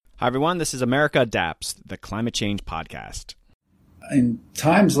Hi, everyone. This is America Adapts, the climate change podcast. In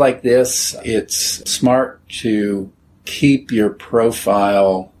times like this, it's smart to keep your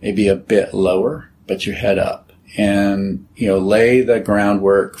profile maybe a bit lower, but your head up and, lay the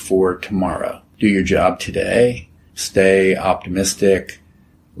groundwork for tomorrow. Do your job today, stay optimistic,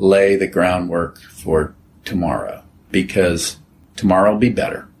 lay the groundwork for tomorrow, because tomorrow will be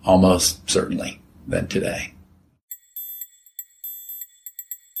better, almost certainly, than today.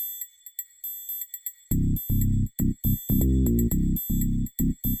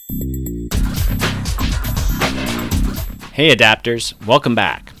 Hey, Adapters. Welcome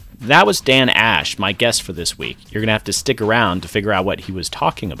back. That was Dan Ash, my guest for this week. You're going to have to stick around to figure out what he was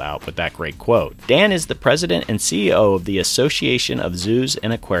talking about with that great quote. Dan is the president and CEO of the Association of Zoos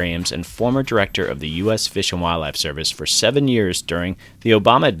and Aquariums and former director of the U.S. Fish and Wildlife Service for 7 years during the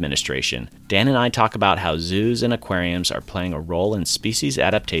Obama administration. Dan and I talk about how zoos and aquariums are playing a role in species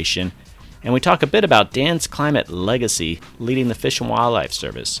adaptation, and we talk a bit about Dan's climate legacy leading the Fish and Wildlife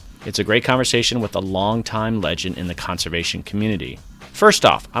Service. It's a great conversation with a longtime legend in the conservation community. First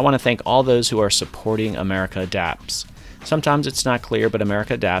off, I want to thank all those who are supporting America Adapts. Sometimes it's not clear, but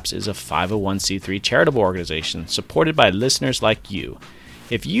America Adapts is a 501c3 charitable organization supported by listeners like you.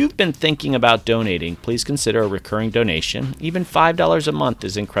 If you've been thinking about donating, please consider a recurring donation. Even $5 a month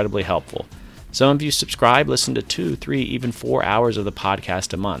is incredibly helpful. Some of you subscribe, listen to 2, 3, even 4 hours of the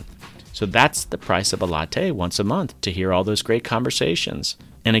podcast a month. So that's the price of a latte once a month to hear all those great conversations.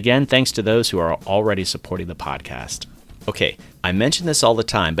 And again, thanks to those who are already supporting the podcast. Okay, I mention this all the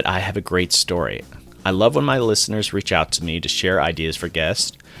time, but I have a great story. I love when my listeners reach out to me to share ideas for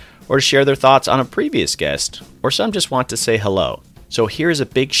guests, or to share their thoughts on a previous guest, or some just want to say hello. So here's a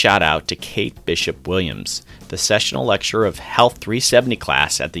big shout out to Kate Bishop Williams, the sessional lecturer of Health 370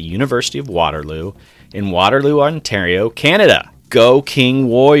 class at the University of Waterloo in Waterloo, Ontario, Canada. Go King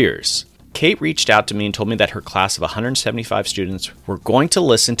Warriors! Kate reached out to me and told me that her class of 175 students were going to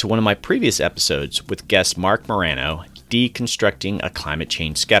listen to one of my previous episodes with guest Mark Morano, Deconstructing a Climate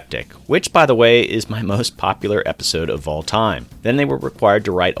Change Skeptic, which, by the way, is my most popular episode of all time. Then they were required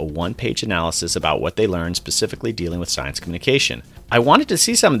to write a one-page analysis about what they learned, specifically dealing with science communication. I wanted to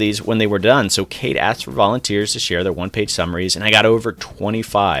see some of these when they were done, so Kate asked for volunteers to share their one-page summaries, and I got over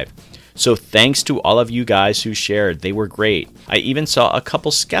 25. So thanks to all of you guys who shared. They were great. I even saw a couple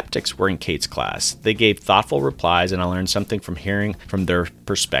skeptics were in Kate's class. They gave thoughtful replies, and I learned something from hearing from their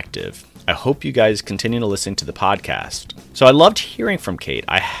perspective. I hope you guys continue to listen to the podcast. So I loved hearing from Kate.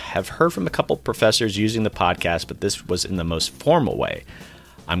 I have heard from a couple professors using the podcast, but this was in the most formal way.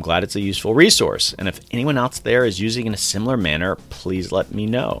 I'm glad it's a useful resource, and if anyone else there is using it in a similar manner, please let me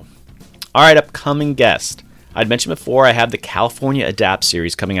know. All right, upcoming guest. I'd mentioned before I have the California Adapt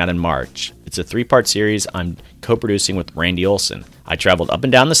series coming out in March. It's a 3-part series I'm co-producing with Randy Olson. I traveled up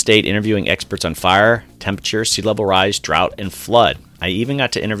and down the state interviewing experts on fire, temperature, sea level rise, drought, and flood. I even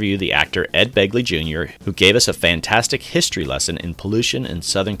got to interview the actor Ed Begley Jr., who gave us a fantastic history lesson in pollution in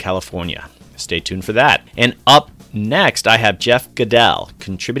Southern California. Stay tuned for that. And up next, I have Jeff Goodell,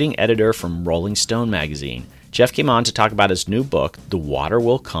 contributing editor from Rolling Stone magazine. Jeff came on to talk about his new book, The Water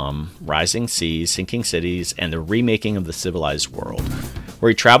Will Come, Rising Seas, Sinking Cities, and the Remaking of the Civilized World, where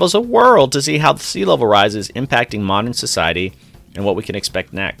he travels the world to see how the sea level rise is impacting modern society and what we can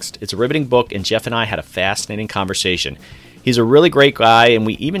expect next. It's a riveting book, and Jeff and I had a fascinating conversation. He's a really great guy, and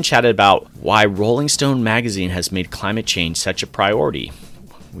we even chatted about why Rolling Stone magazine has made climate change such a priority.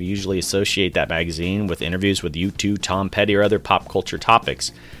 We usually associate that magazine with interviews with U2, Tom Petty, or other pop culture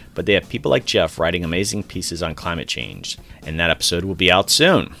topics, but they have people like Jeff writing amazing pieces on climate change, and that episode will be out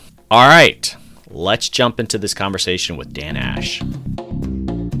soon. All right, let's jump into this conversation with Dan Ash.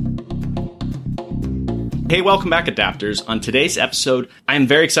 Hey, welcome back, Adapters. On today's episode, I am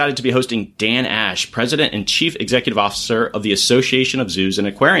very excited to be hosting Dan Ash, President and Chief Executive Officer of the Association of Zoos and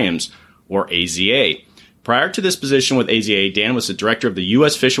Aquariums, or AZA. Prior to this position with AZA, Dan was the director of the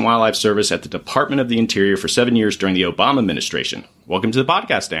U.S. Fish and Wildlife Service at the Department of the Interior for 7 years during the Obama administration. Welcome to the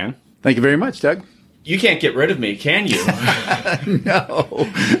podcast, Dan. Thank you very much, Doug. You can't get rid of me, can you? No.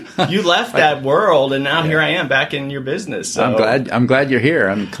 You left that world, and now here I am back in your business. So. I'm glad you're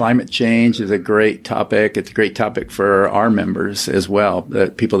here. Climate change is a great topic. It's a great topic for our members as well,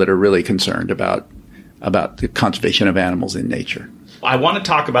 the people that are really concerned about the conservation of animals in nature. I want to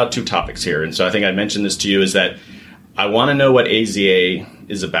talk about two topics here, and so I think I mentioned this to you, is that I want to know what AZA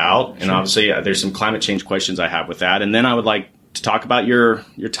is about, and obviously there's some climate change questions I have with that, and then I would like to talk about your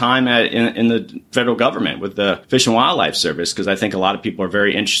time in the federal government with the Fish and Wildlife Service, because I think a lot of people are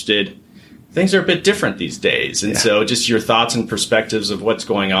very interested things are a bit different these days. And so just your thoughts and perspectives of what's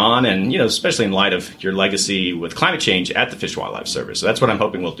going on and, especially in light of your legacy with climate change at the Fish and Wildlife Service. So that's what I'm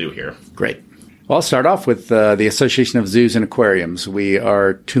hoping we'll do here. Great. Well, I'll start off with the Association of Zoos and Aquariums. We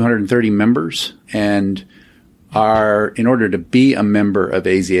are 230 members, and in order to be a member of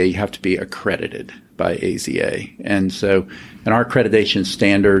AZA, you have to be accredited by AZA. And our accreditation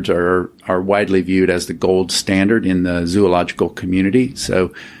standards are widely viewed as the gold standard in the zoological community.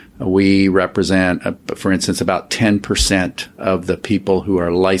 So we represent, for instance, about 10% of the people who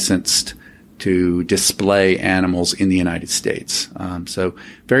are licensed to display animals in the United States. So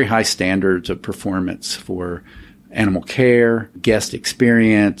very high standards of performance for animal care, guest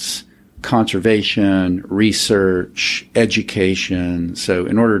experience, conservation, research, education. So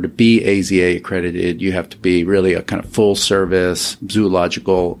in order to be AZA accredited, you have to be really a kind of full service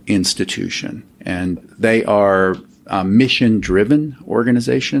zoological institution. And they are mission-driven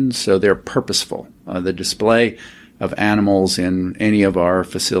organizations, so they're purposeful. The display of animals in any of our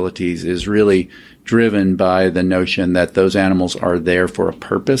facilities is really driven by the notion that those animals are there for a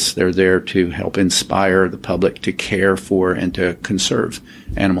purpose. They're there to help inspire the public to care for and to conserve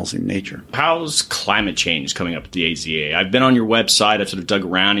animals in nature. How's climate change coming up at the AZA? I've been on your website. I've sort of dug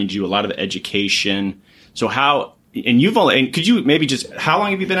around and do a lot of education. So how... And could you maybe how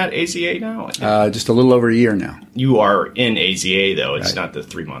long have you been at AZA now? Just a little over a year now. You are in AZA, though. It's not the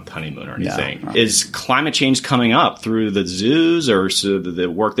 3-month honeymoon or anything. No. Is climate change coming up through the zoos or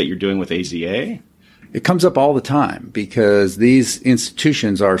the work that you're doing with AZA? It comes up all the time because these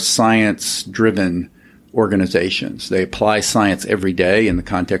institutions are science-driven organizations. They apply science every day in the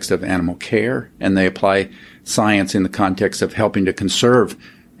context of animal care, and they apply science in the context of helping to conserve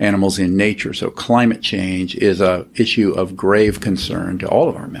animals in nature. So climate change is a issue of grave concern to all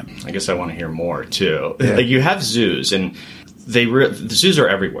of our members. I guess I want to hear more too. Yeah. Like you have zoos, and the zoos are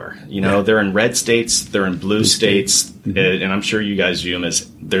everywhere. They're in red states, they're in blue states, and I'm sure you guys view them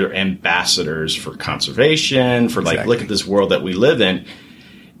as they're ambassadors for conservation, for look at this world that we live in.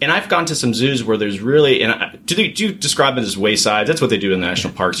 And I've gone to some zoos where there's really, do you describe it as waysides? That's what they do in the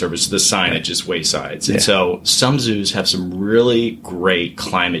National Park Service. The signage is waysides. And so some zoos have some really great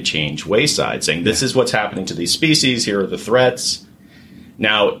climate change waysides saying this is what's happening to these species. Here are the threats.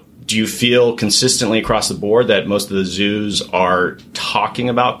 Now, do you feel consistently across the board that most of the zoos are talking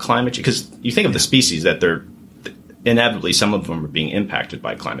about climate change? Because you think of the species that they're inevitably, some of them are being impacted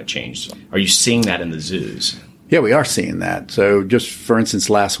by climate change. Are you seeing that in the zoos? Yeah, we are seeing that. So just for instance,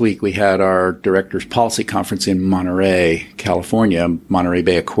 last week we had our Directors Policy Conference in Monterey, California. Monterey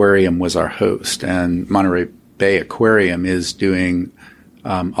Bay Aquarium was our host, and Monterey Bay Aquarium is doing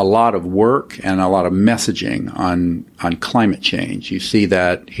a lot of work and a lot of messaging on climate change. You see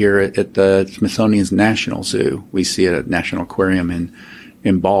that here at the Smithsonian's National Zoo. We see it at National Aquarium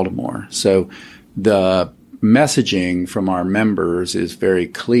in Baltimore. So the messaging from our members is very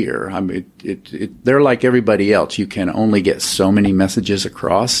clear. I mean, they're like everybody else. You can only get so many messages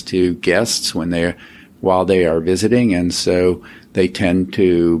across to guests while they are visiting, and so they tend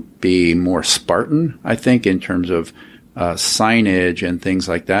to be more Spartan, I think, in terms of signage and things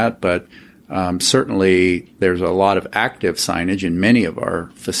like that. But certainly, there's a lot of active signage in many of our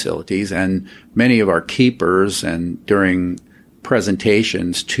facilities, and many of our keepers and during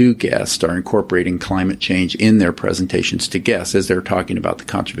presentations to guests are incorporating climate change in their presentations to guests as they're talking about the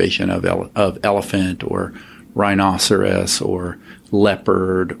conservation of elephant or rhinoceros or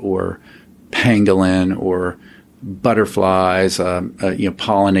leopard or pangolin or butterflies,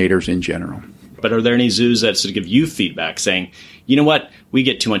 pollinators in general. But are there any zoos that sort of give you feedback saying, you know what, we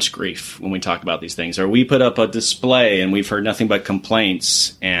get too much grief when we talk about these things, or we put up a display and we've heard nothing but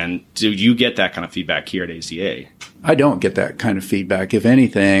complaints? And do you get that kind of feedback here at AZA? I don't get that kind of feedback. If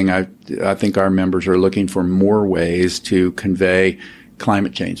anything, I think our members are looking for more ways to convey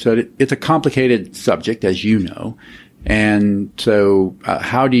climate change. So it's a complicated subject, as you know. And so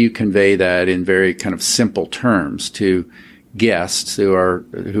how do you convey that in very kind of simple terms to guests who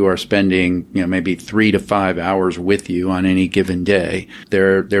are spending, maybe 3 to 5 hours with you on any given day?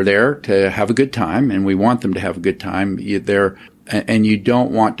 They're there to have a good time, and we want them to have a good time. And you don't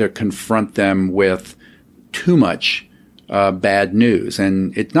want to confront them with too much bad news.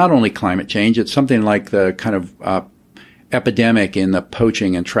 And it's not only climate change, it's something like the kind of epidemic in the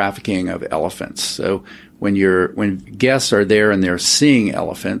poaching and trafficking of elephants. So when guests are there and they're seeing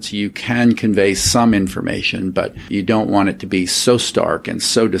elephants, you can convey some information, but you don't want it to be so stark and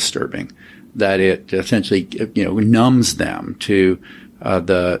so disturbing that it essentially numbs them to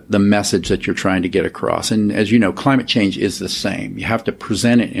the message that you're trying to get across. And as you know, climate change is the same. You have to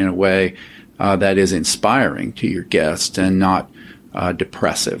present it in a way that is inspiring to your guests and not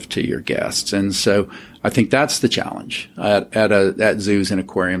depressive to your guests. And so I think that's the challenge at zoos and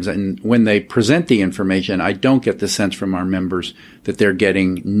aquariums. And when they present the information, I don't get the sense from our members that they're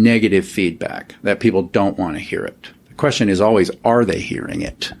getting negative feedback, that people don't want to hear it. The question is always, are they hearing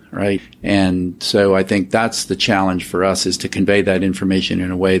it, right? And so I think that's the challenge for us, is to convey that information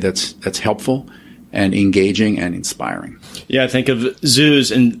in a way that's helpful and engaging and inspiring. Yeah, I think of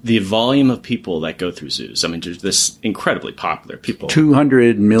zoos and the volume of people that go through zoos. I mean, there's this incredibly popular people.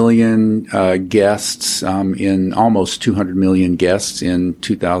 200 million guests, in almost 200 million guests in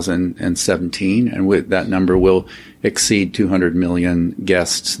 2017. And with that number will exceed 200 million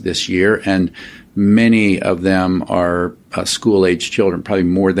guests this year. And many of them are school-age children. Probably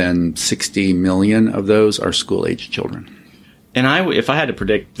more than 60 million of those are school-age children. And if I had to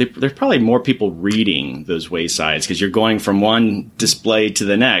predict, there's probably more people reading those waysides, because you're going from one display to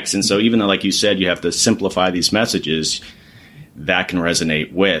the next. And so even though, like you said, you have to simplify these messages, that can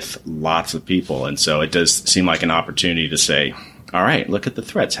resonate with lots of people. And so it does seem like an opportunity to say, all right, look at the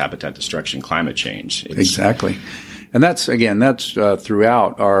threats: habitat destruction, climate change. Exactly. And that's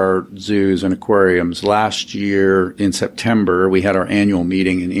throughout our zoos and aquariums. Last year in September, we had our annual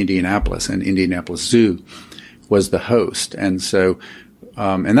meeting in Indianapolis, and Indianapolis Zoo was the host. And so,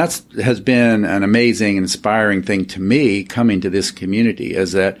 and has been an amazing, inspiring thing to me coming to this community,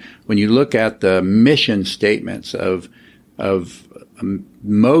 is that when you look at the mission statements of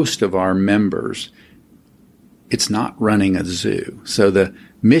most of our members, it's not running a zoo. So the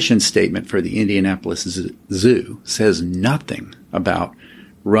mission statement for the Indianapolis Zoo says nothing about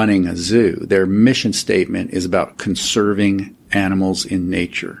running a zoo. Their mission statement is about conserving animals in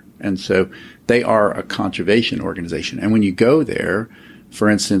nature. And so they are a conservation organization. And when you go there, for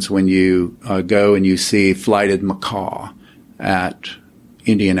instance, when you go and you see flighted macaw at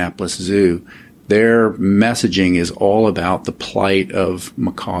Indianapolis Zoo, their messaging is all about the plight of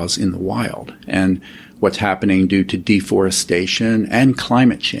macaws in the wild and what's happening due to deforestation and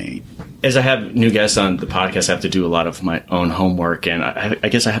climate change. As I have new guests on the podcast, I have to do a lot of my own homework, and I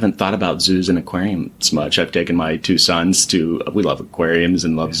guess I haven't thought about zoos and aquariums much. I've taken my two sons we love aquariums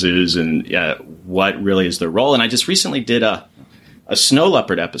and love zoos, and what really is their role. And I just recently did a snow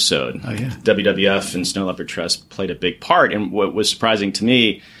leopard episode. Oh, yeah. WWF and Snow Leopard Trust played a big part. And what was surprising to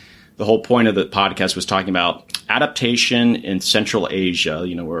me, the whole point of the podcast was talking about adaptation in Central Asia,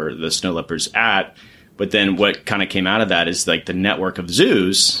 where the snow leopard's at. But then what kind of came out of that is like the network of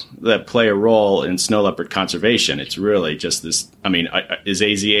zoos that play a role in snow leopard conservation. It's really just this. I mean, is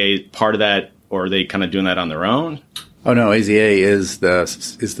AZA part of that, or are they kind of doing that on their own? Oh no, AZA is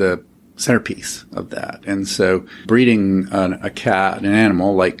the centerpiece of that. And so breeding an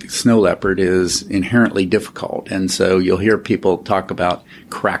animal like snow leopard is inherently difficult. And so you'll hear people talk about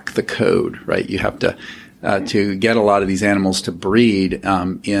crack the code, right? You have to get a lot of these animals to breed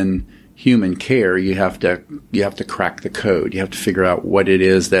in human care. You have to crack the code. You have to figure out what it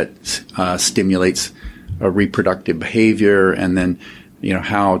is that stimulates a reproductive behavior, and then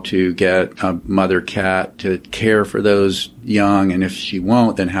how to get a mother cat to care for those young, and if she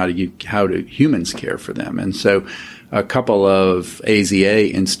won't, then how do humans care for them? And so a couple of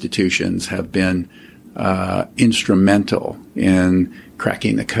AZA institutions have been instrumental in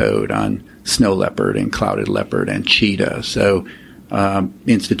cracking the code on snow leopard and clouded leopard and cheetah. So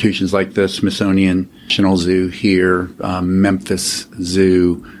institutions like the Smithsonian National Zoo here, Memphis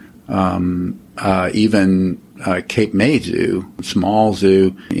Zoo, even Cape May Zoo, small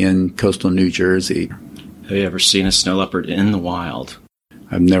zoo in coastal New Jersey. Have you ever seen a snow leopard in the wild?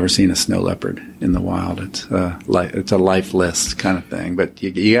 I've never seen a snow leopard in the wild. It's a lifeless kind of thing, but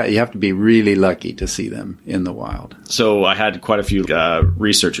you have to be really lucky to see them in the wild. So I had quite a few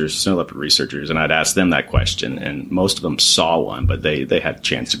researchers, snow leopard researchers, and I'd ask them that question, and most of them saw one, but they had a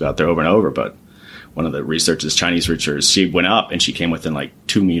chance to go out there over and over. But one of the researchers, Chinese researchers, she went up and she came within like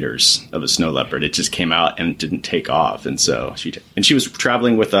 2 meters of a snow leopard. It just came out and didn't take off, and so she was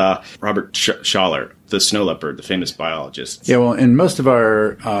traveling with Robert Scholler, the snow leopard, the famous biologist. Yeah, well, and most of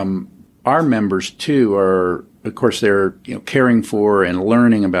our members too are, of course, they're caring for and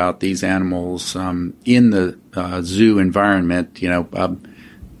learning about these animals in the zoo environment.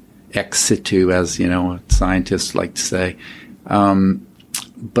 Ex situ, as scientists like to say,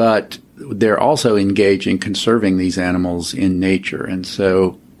 but they're also engaged in conserving these animals in nature, and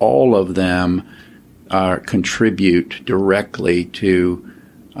so all of them contribute directly to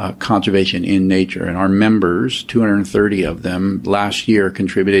conservation in nature. And our members, 230 of them, last year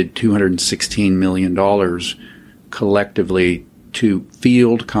contributed $216 million collectively to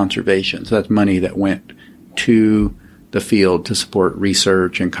field conservation. So that's money that went to the field to support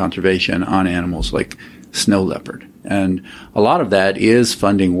research and conservation on animals like snow leopard. And a lot of that is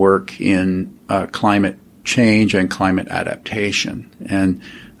funding work in climate change and climate adaptation. And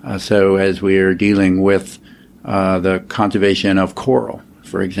so as we are dealing with the conservation of coral,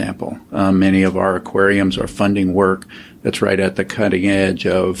 for example, many of our aquariums are funding work that's right at the cutting edge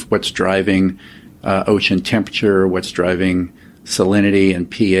of what's driving ocean temperature, what's driving salinity and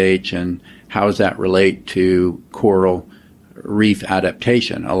pH, and how does that relate to coral reef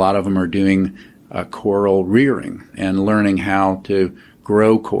adaptation. A lot of them are doing coral rearing and learning how to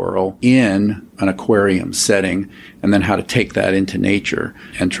grow coral in an aquarium setting, and then how to take that into nature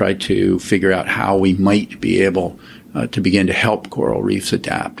and try to figure out how we might be able to begin to help coral reefs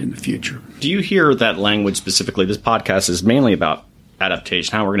adapt in the future. Do you hear that language specifically? This podcast is mainly about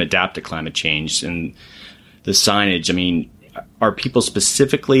adaptation, how we're going to adapt to climate change and the signage. I mean, are people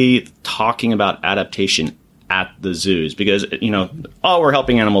specifically talking about adaptation at the zoos? Because, we're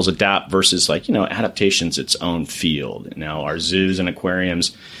helping animals adapt versus adaptation's its own field. Now, are zoos and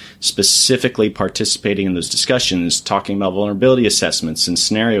aquariums specifically participating in those discussions, talking about vulnerability assessments and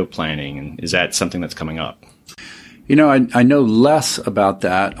scenario planning? And is that something that's coming up? I know less about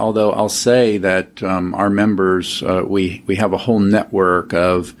that, although I'll say that our members, we have a whole network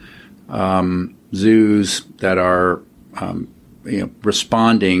of zoos that are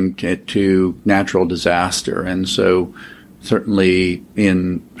responding to natural disaster. And so certainly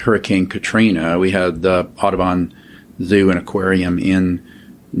in Hurricane Katrina, we had the Audubon Zoo and Aquarium in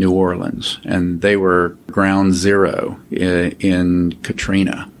New Orleans, and they were ground zero in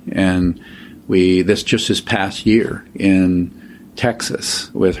Katrina. And this past year in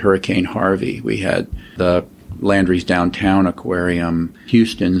Texas with Hurricane Harvey, we had the Landry's Downtown Aquarium,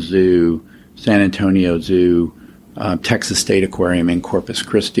 Houston Zoo, San Antonio Zoo, Texas State Aquarium in Corpus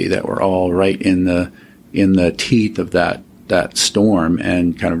Christi that were all right in the teeth of that storm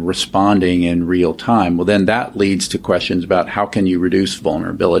and kind of responding in real time. Well, then that leads to questions about how can you reduce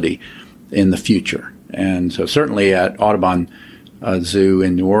vulnerability in the future. And so certainly at Audubon Zoo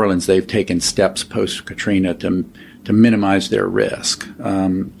in New Orleans, they've taken steps post-Katrina to minimize their risk.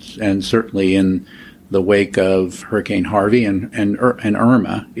 And certainly in the wake of Hurricane Harvey and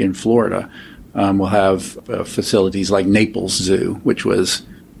Irma in Florida, we'll have facilities like Naples Zoo, which was,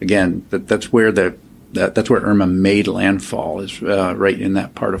 again, that's where Irma made landfall, is right in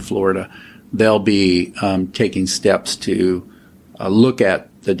that part of Florida. They'll be taking steps to look at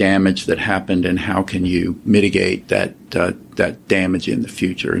the damage that happened and how can you mitigate that damage in the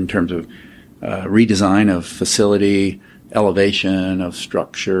future in terms of redesign of facility, elevation of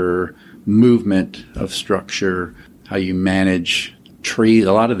structure, movement of structure, how you manage trees.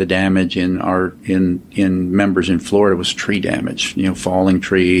 A lot of the damage in members in Florida was tree damage, falling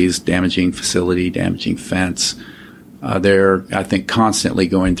trees, damaging facility, damaging fence. They're, I think, constantly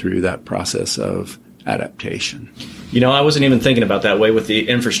going through that process of adaptation. I wasn't even thinking about that way with the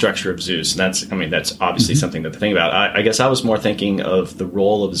infrastructure of zoos. That's obviously something to think about. I guess I was more thinking of the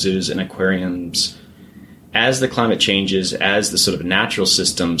role of zoos and aquariums as the climate changes, as the sort of natural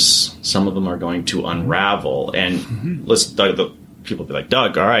systems, some of them are going to unravel. And people be like,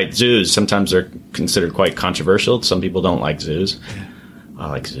 Doug, all right, zoos, sometimes they're considered quite controversial. Some people don't like zoos. I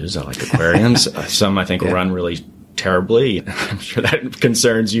like zoos. I like aquariums. Some I think will run really terribly. I'm sure that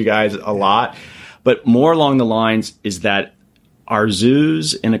concerns you guys a lot. But more along the lines is that are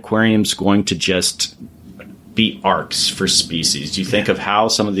zoos and aquariums going to just be arcs for species? Do you think of how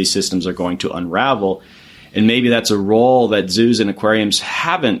some of these systems are going to unravel? And maybe that's a role that zoos and aquariums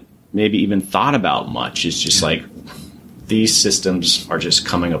haven't maybe even thought about much. It's just like these systems are just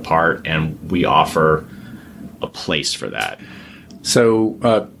coming apart and we offer a place for that. So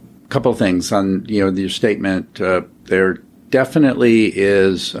a couple of things on your statement. There definitely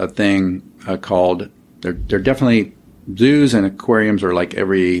is a thing called, they're definitely, zoos and aquariums are like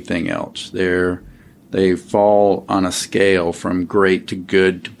everything else. They fall on a scale from great to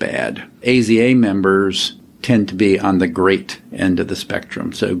good to bad. AZA members tend to be on the great end of the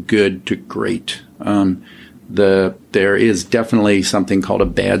spectrum, so good to great. There is definitely something called a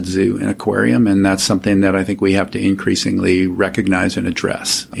bad zoo and aquarium, and that's something that I think we have to increasingly recognize and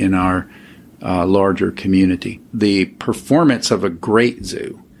address in our larger community. The performance of a great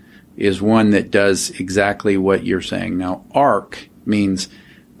zoo is one that does exactly what you're saying. Now, ARC means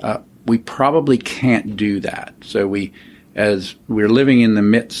we probably can't do that. So as we're living in the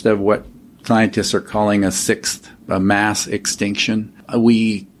midst of what scientists are calling a mass extinction,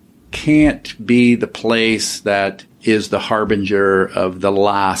 we can't be the place that is the harbinger of the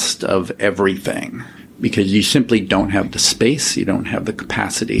last of everything, because you simply don't have the space, you don't have the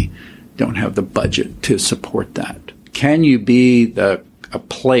capacity, don't have the budget to support that. Can you be a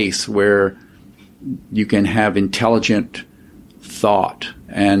place where you can have intelligent thought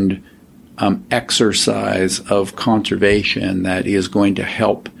and exercise of conservation that is going to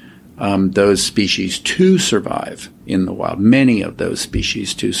help those species to survive in the wild, many of those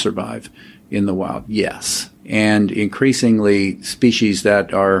species to survive in the wild, yes. And increasingly, species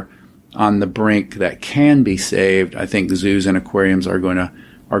that are on the brink that can be saved, I think zoos and aquariums are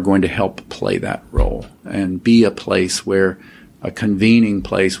going to help play that role and be a place where, a convening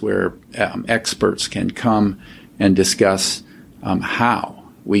place where experts can come and discuss how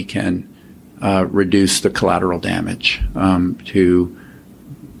we can reduce the collateral damage to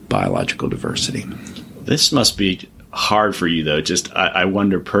biological diversity. This must be hard for you, though. Just I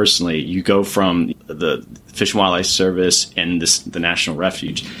wonder personally, you go from the Fish and Wildlife Service and the National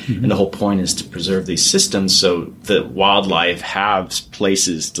Refuge, and the whole point is to preserve these systems so that wildlife has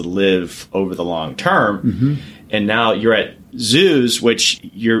places to live over the long term. And now you're at zoos, which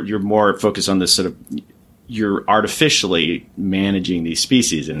you're more focused on this sort of, you're artificially managing these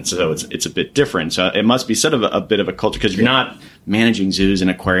species, and so it's a bit different. So it must be sort of a bit of a culture, because you're not managing zoos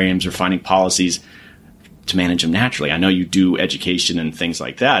and aquariums or finding policies to manage them naturally. I know you do education and things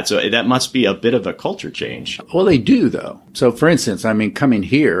like that, so that must be a bit of a culture change. Well, they do, though. So, for instance, I mean, coming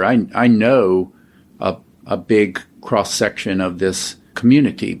here, I know a big cross section of this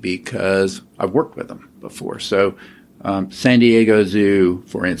community because I've worked with them before. So, San Diego Zoo,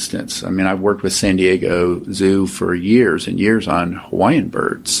 for instance. I mean, I've worked with San Diego Zoo for years and years on Hawaiian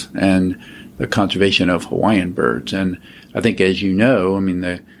birds and the conservation of Hawaiian birds. And I think, as you know, I mean,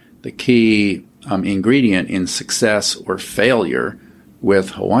 the key ingredient in success or failure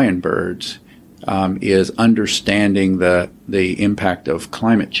with Hawaiian birds is understanding the impact of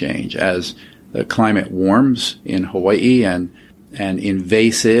climate change. As the climate warms in Hawaii and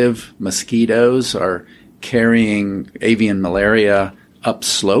invasive mosquitoes are carrying avian malaria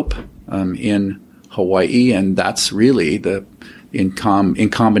upslope in Hawaii, and that's really in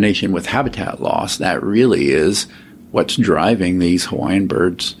combination with habitat loss, that really is what's driving these Hawaiian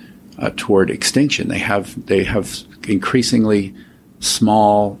birds toward extinction. They have increasingly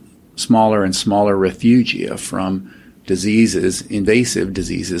smaller and smaller refugia from diseases, invasive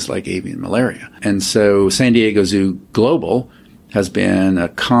diseases like avian malaria. And so San Diego Zoo Global has been a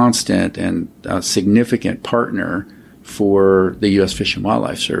constant and significant partner for the U.S. Fish and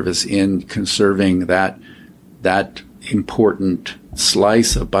Wildlife Service in conserving that important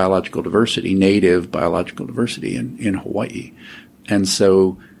slice of biological diversity, native biological diversity in Hawaii. And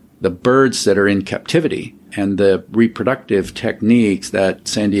so the birds that are in captivity and the reproductive techniques that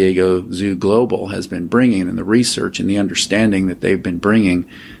San Diego Zoo Global has been bringing, and the research and the understanding that they've been bringing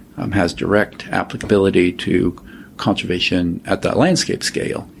has direct applicability to conservation at the landscape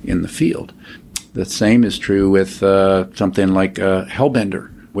scale in the field. The same is true with something like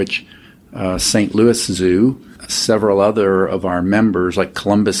Hellbender, which St. Louis Zoo, several other of our members like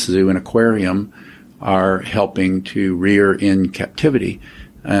Columbus Zoo and Aquarium are helping to rear in captivity.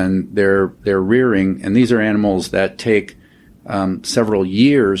 And they're rearing, and these are animals that take several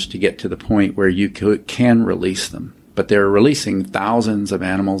years to get to the point where you can release them. But they're releasing thousands of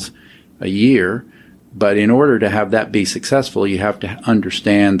animals a year. But in order to have that be successful, you have to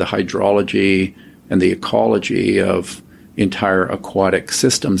understand the hydrology and the ecology of entire aquatic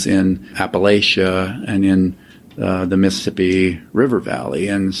systems in Appalachia and in the Mississippi River Valley.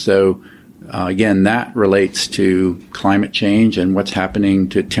 And so, again, that relates to climate change and what's happening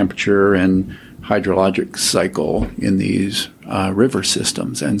to temperature and hydrologic cycle in these river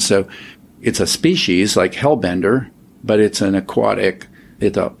systems. And so it's a species like Hellbender, but it's an aquatic.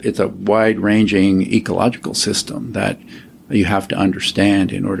 It's a wide-ranging ecological system that you have to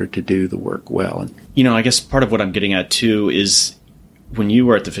understand in order to do the work well. You know, I guess part of what I'm getting at, too, is when you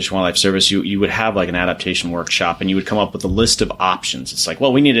were at the Fish and Wildlife Service, you would have like an adaptation workshop, and you would come up with a list of options. It's like,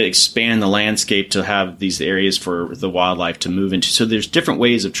 well, we need to expand the landscape to have these areas for the wildlife to move into. So there's different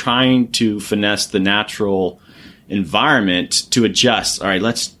ways of trying to finesse the natural environment to adjust. All right,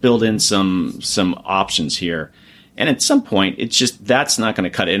 let's build in some options here. And at some point, it's just, that's not going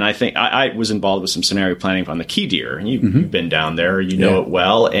to cut it. And I think I was involved with some scenario planning on the key deer. And you've been down there, you know it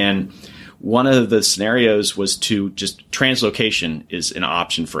well. And one of the scenarios was to just translocation is an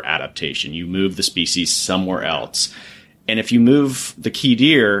option for adaptation. You move the species somewhere else. And if you move the key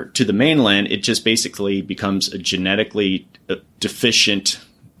deer to the mainland, it just basically becomes a genetically deficient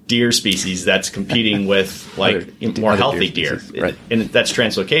deer species that's competing with like more healthy deer. Right. And that's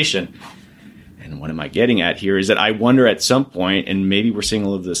translocation. And what am I getting at here is that I wonder at some point, and maybe we're seeing a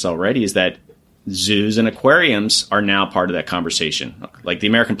little of this already, is that zoos and aquariums are now part of that conversation. Like the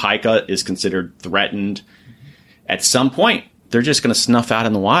American pika is considered threatened. At some point, they're just going to snuff out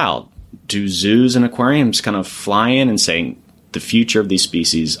in the wild. do zoos and aquariums kind of fly in and saying the future of these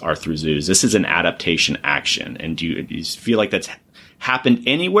species are through zoos? This is an adaptation action. And do you feel like that's happened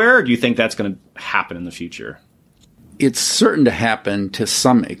anywhere, or do you think that's going to happen in the future? It's certain to happen to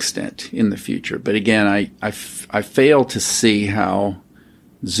some extent in the future. But again, I fail to see how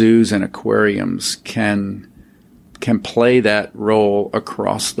zoos and aquariums can play that role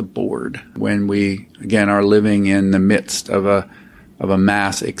across the board when we, again, are living in the midst of a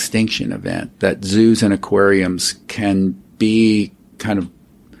mass extinction event. That zoos and aquariums can be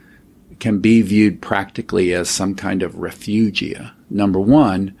viewed practically as some kind of refugia. Number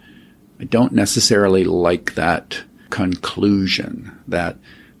one, I don't necessarily like that conclusion that,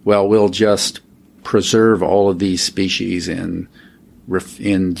 well, we'll just preserve all of these species in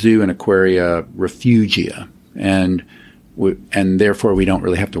zoo and aquaria refugia, and therefore we don't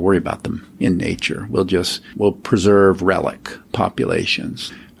really have to worry about them in nature. We'll preserve relic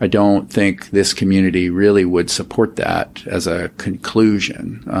populations. I don't think this community really would support that as a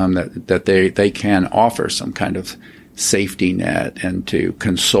conclusion, that they can offer some kind of safety net and to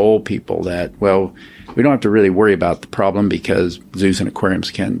console people that, well, we don't have to really worry about the problem because zoos and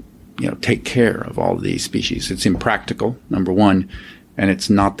aquariums can, take care of all of these species. It's impractical, number one, and it's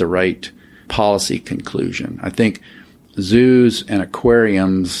not the right policy conclusion. I think zoos and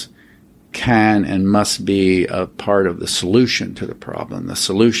aquariums can and must be a part of the solution to the problem. The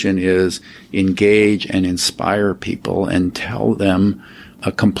solution is engage and inspire people and tell them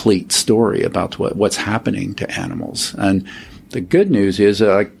a complete story about what's happening to animals. And the good news is,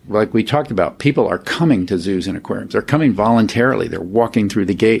 like we talked about, people are coming to zoos and aquariums. They're coming voluntarily. They're walking through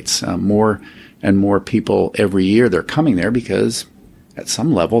the gates. More and more people every year, they're coming there because at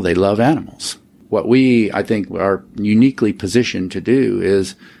some level they love animals. What we, I think, are uniquely positioned to do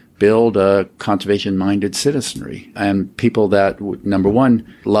is build a conservation-minded citizenry and people that, number one,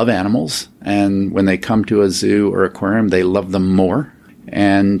 love animals. And when they come to a zoo or aquarium, they love them more.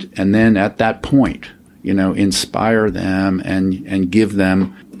 And then at that point, inspire them and give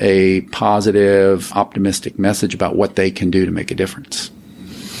them a positive, optimistic message about what they can do to make a difference.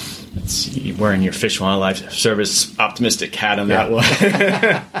 You're wearing your Fish and Wildlife Service optimistic hat on that one.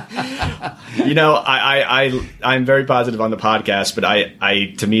 I'm very positive on the podcast, but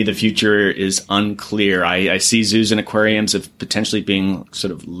to me, the future is unclear. I see zoos and aquariums of potentially being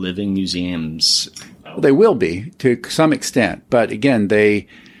sort of living museums. Well, they will be to some extent, but again, they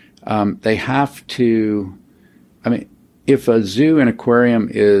have to. I mean, if a zoo and aquarium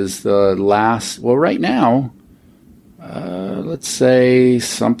is the last, well, right now, let's say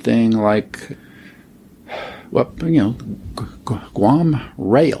something like, Guam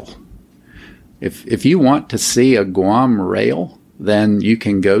rail. If you want to see a Guam rail, then you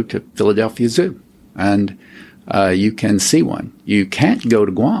can go to Philadelphia Zoo, and you can see one. You can't go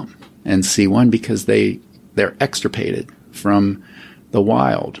to Guam and see one because they're extirpated from the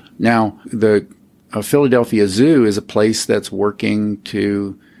wild. Now, the Philadelphia Zoo is a place that's working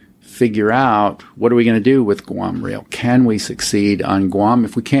to figure out, what are we going to do with Guam rail? Can we succeed on Guam?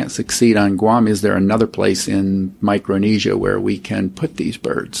 If we can't succeed on Guam, is there another place in Micronesia where we can put these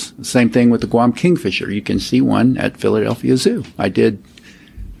birds? Same thing with the Guam kingfisher. You can see one at Philadelphia Zoo. I did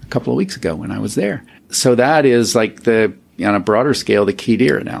a couple of weeks ago when I was there. So that is like on a broader scale, the key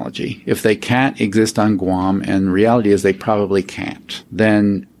deer analogy. If they can't exist on Guam, and reality is they probably can't,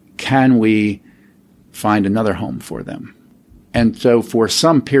 then can we find another home for them? And so for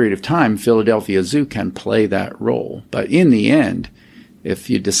some period of time, Philadelphia Zoo can play that role. But in the end, if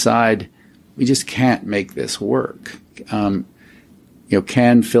you decide we just can't make this work,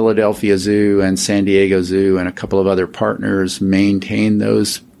 can Philadelphia Zoo and San Diego Zoo and a couple of other partners maintain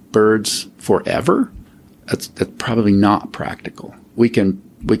those birds forever? That's probably not practical. We can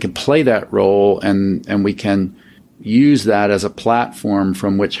play that role and we can use that as a platform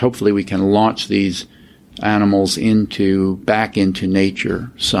from which hopefully we can launch these animals back into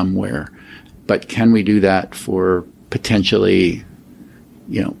nature somewhere. But can we do that for potentially,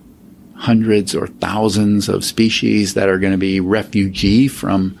 hundreds or thousands of species that are going to be refugee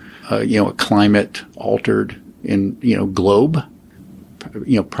from, a climate altered globe?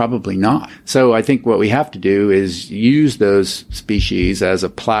 Probably not. So I think what we have to do is use those species as a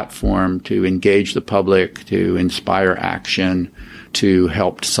platform to engage the public, to inspire action, to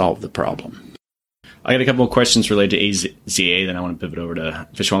help solve the problem. I got a couple of questions related to AZA, then I want to pivot over to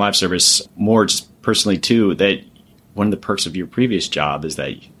Fish and Wildlife Service. More just personally, too, that one of the perks of your previous job is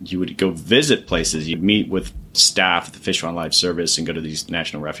that you would go visit places. You'd meet with staff at the Fish and Wildlife Service and go to these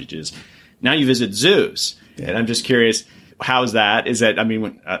national refuges. Now you visit zoos. Yeah. And I'm just curious, how's that? Is that, I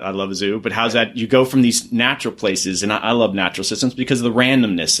mean, I love a zoo, but how's that? You go from these natural places, and I love natural systems because of the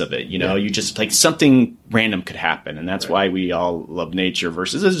randomness of it. You know, you just like something random could happen. And that's why we all love nature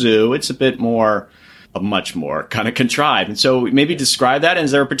versus a zoo. It's much more kind of contrived. And so maybe describe that. And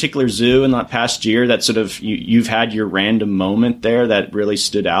is there a particular zoo in that past year that sort of you've had your random moment there that really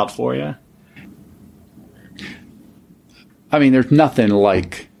stood out for you? I mean, there's nothing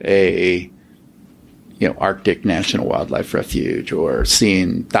like a Arctic National Wildlife Refuge, or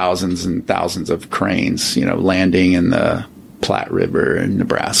seeing thousands and thousands of cranes, landing in the Platte River in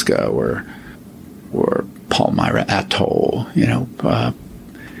Nebraska, or Palmyra Atoll.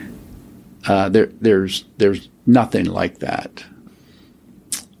 There's nothing like that.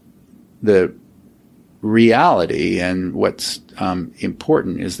 The reality and what's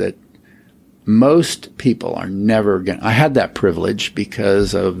important is that most people are never going to... I had that privilege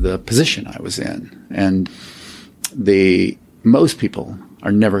because of the position I was in. And most people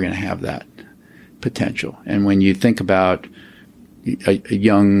are never going to have that potential. And when you think about a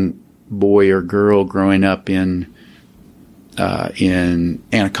young boy or girl growing up in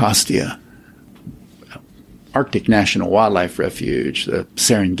Anacostia, Arctic National Wildlife Refuge, the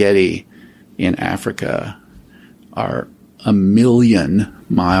Serengeti in Africa, are 1 million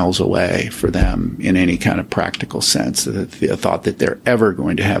miles away for them in any kind of practical sense. The thought that they're ever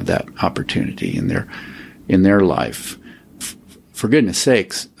going to have that opportunity in their life. For goodness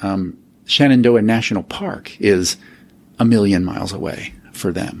sakes, Shenandoah National Park is 1 million miles away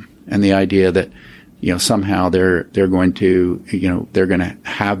for them. And the idea that, somehow they're going to, they're going to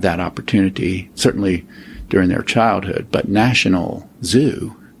have that opportunity, certainly during their childhood, but National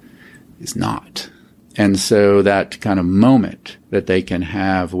Zoo is not. And so that kind of moment that they can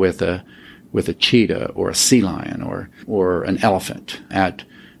have with a cheetah or a sea lion or an elephant at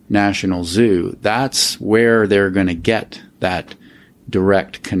National Zoo, that's where they're going to get that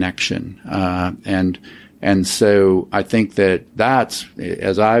direct connection. And so I think that's,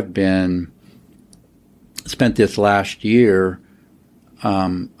 as I've spent this last year,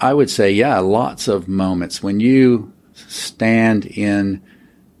 I would say, lots of moments when you stand in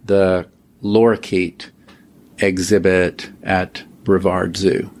the lorikeet exhibit at Brevard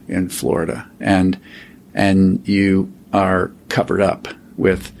Zoo in Florida, and you are covered up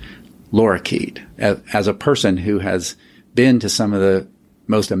with lorikeet. As a person who has been to some of the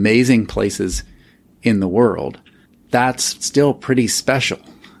most amazing places in the world, that's still pretty special.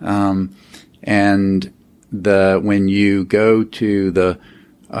 And when you go to the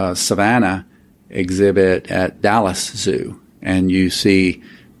Savannah exhibit at Dallas Zoo and you see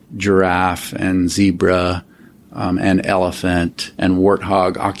giraffe and zebra and elephant and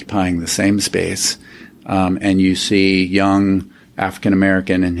warthog occupying the same space, and you see young African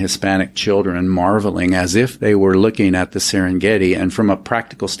American and Hispanic children marveling as if they were looking at the Serengeti, and from a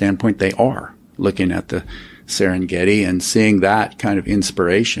practical standpoint they are looking at the Serengeti, and seeing that kind of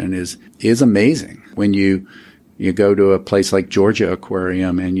inspiration is amazing. When you go to a place like Georgia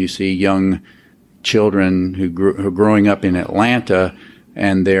Aquarium and you see young children who are growing up in Atlanta,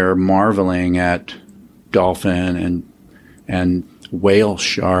 and they're marveling at dolphin and whale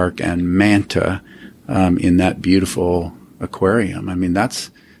shark and manta in that beautiful aquarium. I mean,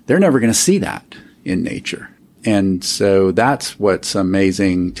 they're never going to see that in nature. And so that's what's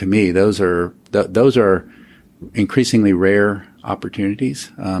amazing to me. Those are increasingly rare opportunities,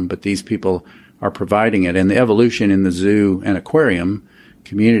 but these people are providing it. And the evolution in the zoo and aquarium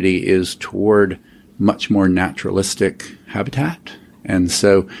community is toward much more naturalistic habitat. And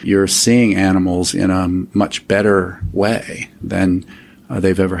so you're seeing animals in a much better way than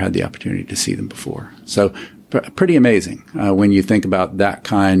they've ever had the opportunity to see them before. So pretty amazing when you think about that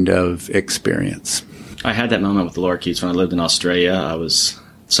kind of experience. I had that moment with the lorikeets when I lived in Australia. I was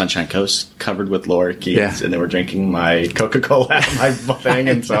Sunshine Coast covered with lorikeets, and they were drinking my Coca-Cola out of my thing.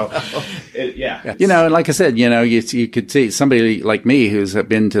 And so, and like I said, you could see somebody like me who's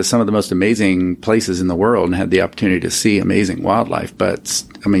been to some of the most amazing places in the world and had the opportunity to see amazing wildlife. But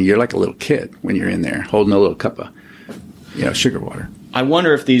I mean, you're like a little kid when you're in there holding a little cup of, sugar water. I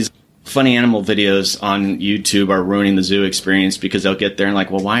wonder if these funny animal videos on YouTube are ruining the zoo experience, because they'll get there and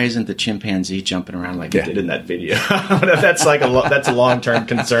like, well, why isn't the chimpanzee jumping around like it did in that video? That's like that's a long-term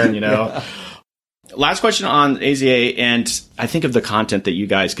concern, Last question on AZA, and I think of the content that you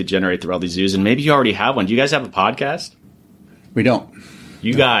guys could generate through all these zoos, and maybe you already have one. Do you guys have a podcast? We don't.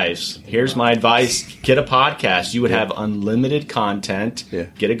 You guys, here's my advice. Get a podcast. You would have unlimited content. Yeah.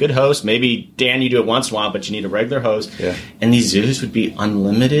 Get a good host. Maybe, Dan, you do it once in a while, but you need a regular host. Yeah. And these zoos would be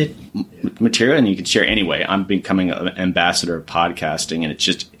unlimited material, and you could share anyway. I'm becoming an ambassador of podcasting, and it's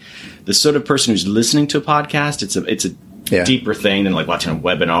just the sort of person who's listening to a podcast. deeper thing than like watching a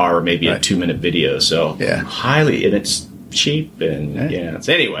webinar or maybe a 2-minute video. So highly, and it's cheap and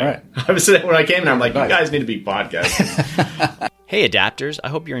So anyway, I was when I came in, I'm like, you guys need to be podcasting. Hey, adapters. I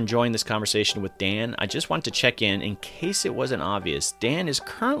hope you're enjoying this conversation with Dan. I just want to check in case it wasn't obvious. Dan is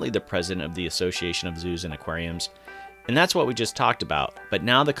currently the president of the Association of Zoos and Aquariums, and that's what we just talked about. But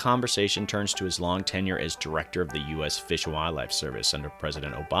now the conversation turns to his long tenure as director of the U.S. Fish and Wildlife Service under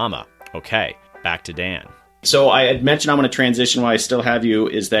President Obama. Okay, back to Dan. So I had mentioned I'm going to transition while I still have you,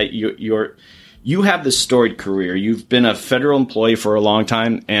 is that you have this storied career. You've been a federal employee for a long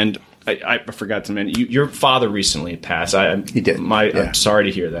time, and I forgot to mention, your father recently passed. He did. I'm sorry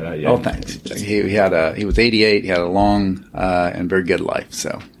to hear that. Thanks. He was 88. He had a long and very good life.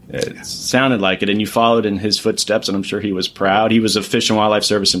 So it sounded like it, and you followed in his footsteps, and I'm sure he was proud. He was a Fish and Wildlife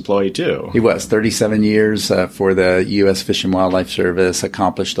Service employee too. He was 37 years for the U.S. Fish and Wildlife Service.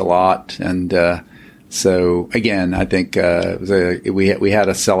 Accomplished a lot, and so again, I think we had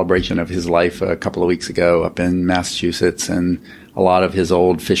a celebration of his life a couple of weeks ago up in Massachusetts, and a lot of his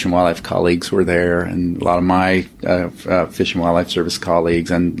old Fish and Wildlife colleagues were there, and a lot of my Fish and Wildlife Service colleagues,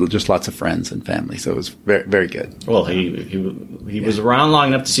 and just lots of friends and family. So it was very, very good. Well, he was around long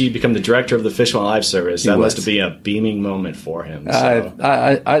enough to see you become the director of the Fish and Wildlife Service. That must be a beaming moment for him. So.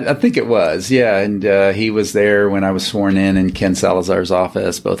 I think it was, yeah. And he was there when I was sworn in Ken Salazar's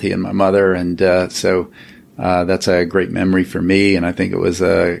office, both he and my mother, and so. That's a great memory for me, and I think it was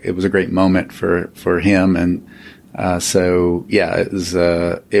a great moment for him, and so yeah,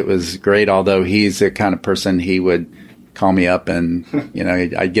 it was great. Although he's the kind of person, he would call me up, and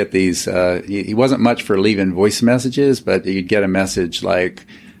I'd get these. He wasn't much for leaving voice messages, but you'd get a message like,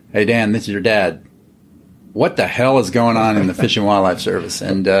 "Hey Dan, this is your dad. What the hell is going on in the Fish and Wildlife Service?"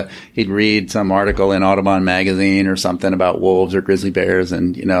 And he'd read some article in Audubon magazine or something about wolves or grizzly bears,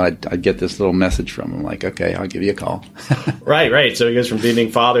 and I'd get this little message from him like, "Okay, I'll give you a call." Right. So he goes from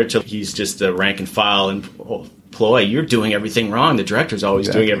being father to he's just a rank and file employee. You're doing everything wrong. The director's always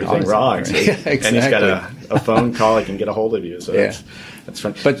doing everything wrong. So, exactly. And he's got a phone call. He can get a hold of you. So that's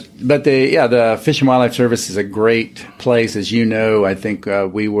fun. But the Fish and Wildlife Service is a great place, as you know. I think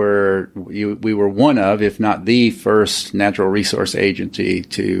we were one of, if not the first, natural resource agency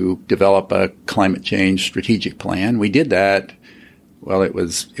to develop a climate change strategic plan. We did that. Well, it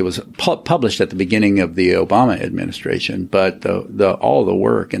was published at the beginning of the Obama administration, but all the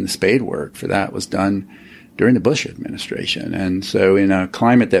work and the spade work for that was done during the Bush administration. And so in a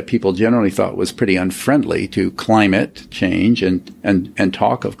climate that people generally thought was pretty unfriendly to climate change and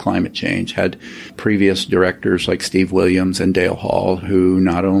talk of climate change, had previous directors like Steve Williams and Dale Hall, who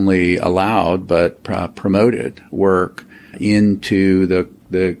not only allowed but promoted work into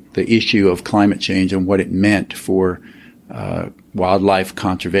the issue of climate change and what it meant for wildlife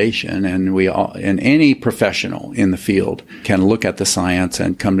conservation. And any professional in the field can look at the science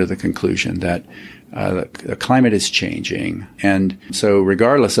and come to the conclusion that the climate is changing. And so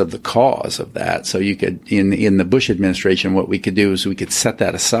regardless of the cause of that, so you could, in the Bush administration, what we could do is we could set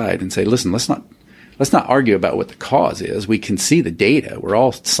that aside and say, listen, let's not argue about what the cause is. We can see the data. We're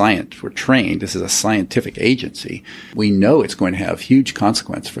all science. We're trained. This is a scientific agency. We know it's going to have huge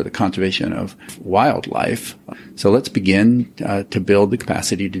consequence for the conservation of wildlife. So let's begin to build the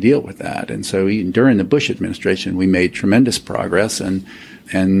capacity to deal with that. And so even during the Bush administration, we made tremendous progress,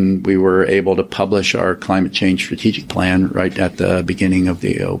 and we were able to publish our climate change strategic plan right at the beginning of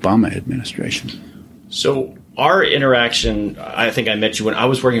the Obama administration. So our interaction, I think I met you when I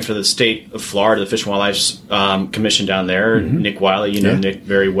was working for the state of Florida, the Fish and Wildlife Commission down there. Mm-hmm. Nick Wiley, you know Nick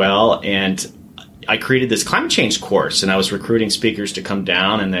very well. And I created this climate change course, and I was recruiting speakers to come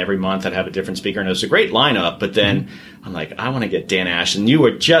down, and every month I'd have a different speaker, and it was a great lineup. But then I'm like, I want to get Dan Ash. And you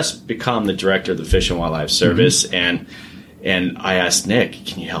had just become the director of the Fish and Wildlife Service, and I asked Nick,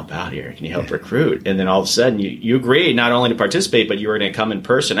 can you help out here? Can you help recruit? And then all of a sudden you agreed not only to participate, but you were going to come in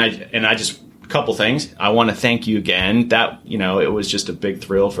person. I just, a couple things. I want to thank you again. That, it was just a big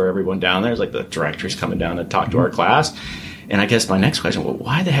thrill for everyone down there. It's like the director's coming down to talk to our class. And I guess my next question, well,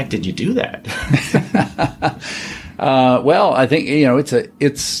 why the heck did you do that? Well, I think,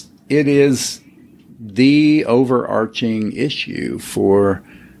 it is the overarching issue for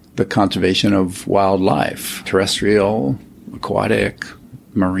the conservation of wildlife, terrestrial, aquatic,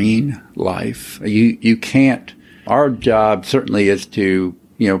 marine life. You can't, our job certainly is to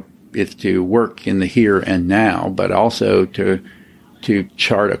work in the here and now, but also to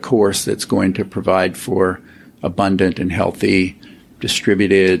chart a course that's going to provide for abundant and healthy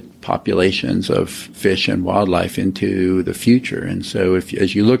distributed populations of fish and wildlife into the future. And so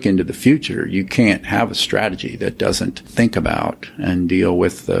as you look into the future, you can't have a strategy that doesn't think about and deal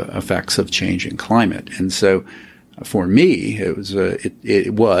with the effects of changing climate. And so for me,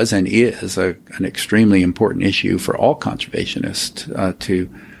 it was and is an extremely important issue for all conservationists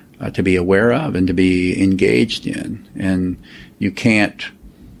to be aware of and to be engaged in. And you can't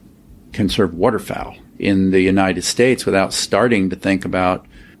conserve waterfowl in the United States without starting to think about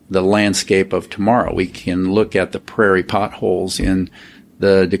the landscape of tomorrow. We can look at the prairie potholes in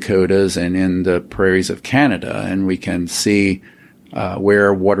the Dakotas and in the prairies of Canada, and we can see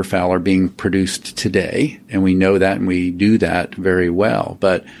where waterfowl are being produced today, and we know that, and we do that very well.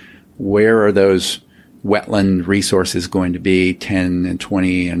 But where are those wetland resources going to be 10 and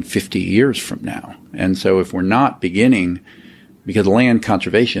 20 and 50 years from now? And so if we're not beginning, because land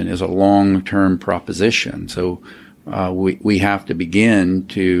conservation is a long-term proposition, so we have to begin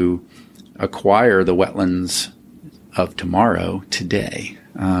to acquire the wetlands of tomorrow today.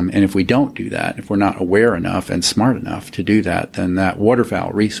 And if we don't do that, if we're not aware enough and smart enough to do that, then that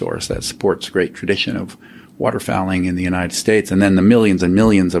waterfowl resource that supports a great tradition of waterfowling in the United States, and then the millions and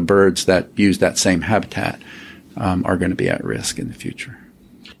millions of birds that use that same habitat are going to be at risk in the future.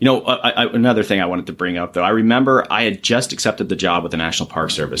 You know, another thing I wanted to bring up, though, I remember I had just accepted the job with the National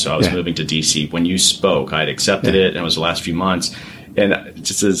Park Service, so I was moving to D.C. When you spoke, I had accepted it, and it was the last few months. And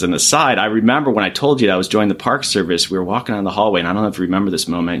just as an aside, I remember when I told you that I was joining the Park Service, we were walking down the hallway, and I don't know if you remember this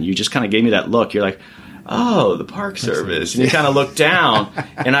moment, and you just kind of gave me that look. You're like, oh, the Park Service. And you kind of looked down,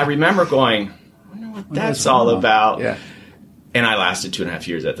 and I remember going, I wonder what that's all about. Yeah. And I lasted 2.5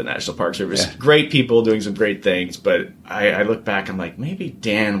 years at the National Park Service. Yeah. Great people doing some great things, but I look back, I'm like, maybe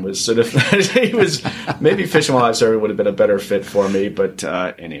Dan was sort of, maybe Fish and Wildlife Service would have been a better fit for me. But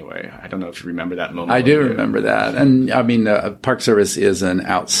anyway, I don't know if you remember that moment. I do remember that. And I mean, the Park Service is an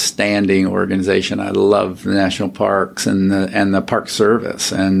outstanding organization. I love the national parks and the Park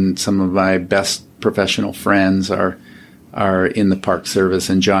Service. And some of my best professional friends are in the Park Service,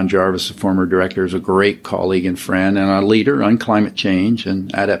 and John Jarvis, the former director, is a great colleague and friend and a leader on climate change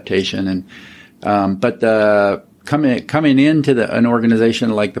and adaptation. And but coming into an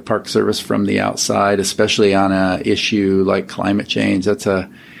organization like the Park Service from the outside, especially on an issue like climate change, that's a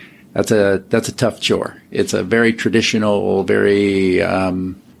tough chore. It's a very traditional, very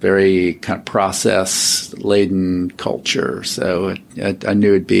kind of process laden culture. So I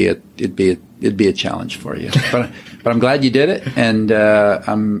knew it'd be a challenge for you, but I'm glad you did it. And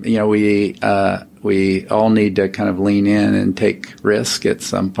we all need to kind of lean in and take risk at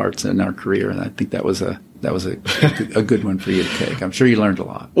some parts in our career, and I think that was a good one for you to take. I'm sure you learned a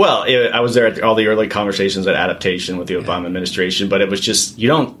lot. Well, I was there at all the early conversations at adaptation with the Obama administration, but it was just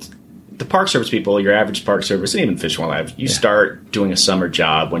the Park Service people, your average Park Service, and even Fish and Wildlife, you start doing a summer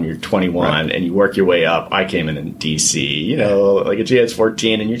job when you're 21, and you work your way up. I came in D.C., like a GS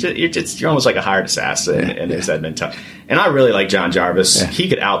 14, and you're almost like a hired assassin, and it's that mentality. And I really like John Jarvis. Yeah. He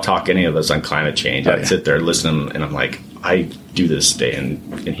could out-talk any of us on climate change. I'd sit there, listen to him, and I'm like, I do this day,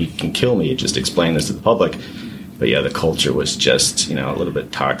 and he can kill me and just explain this to the public. But yeah, the culture was just, a little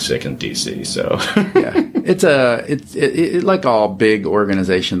bit toxic in DC. So it's like all big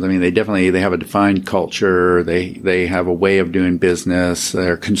organizations. I mean, they have a defined culture. They have a way of doing business.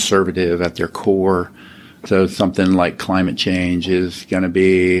 They're conservative at their core. So something like climate change is going to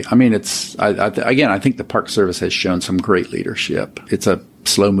be. I mean, I think the Park Service has shown some great leadership. It's a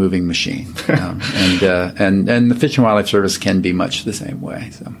slow-moving machine, and the Fish and Wildlife Service can be much the same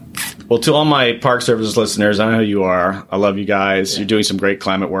way. So. Well, to all my Park Service listeners, I know who you are. I love you guys. You're doing some great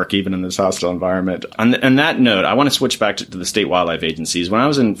climate work, even in this hostile environment. On that note, I want to switch back to the state wildlife agencies. When I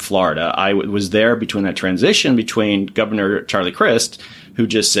was in Florida, I was there between that transition between Governor Charlie Crist, who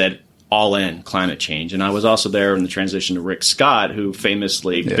just said, all in climate change. And I was also there in the transition to Rick Scott, who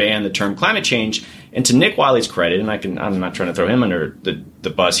famously banned the term climate change. And to Nick Wiley's credit, and I'm not trying to throw him under the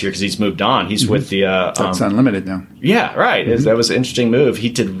bus here because he's moved on. He's with the Ducks Unlimited now. Yeah, right. Mm-hmm. That was an interesting move. He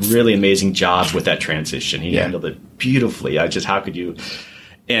did a really amazing job with that transition. He handled it beautifully. How could you?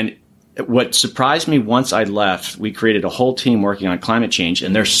 And what surprised me once I left, we created a whole team working on climate change,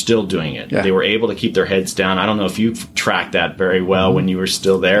 and they're still doing it. Yeah. They were able to keep their heads down. I don't know if you tracked that very well when you were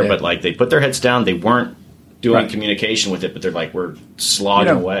still there, but they put their heads down. They weren't doing communication with it, but they're like, we're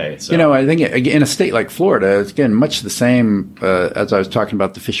slogging away. So. I think in a state like Florida, it's again much the same as I was talking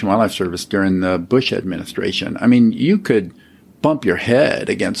about the Fish and Wildlife Service during the Bush administration. I mean, you could bump your head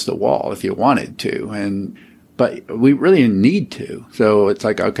against the wall if you wanted to, but we really didn't need to. So it's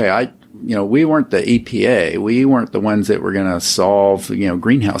like, okay, we weren't the EPA. We weren't the ones that were going to solve,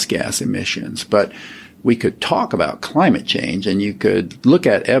 greenhouse gas emissions, but we could talk about climate change, and you could look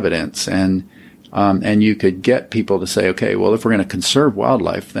at evidence, and you could get people to say, okay, well, if we're going to conserve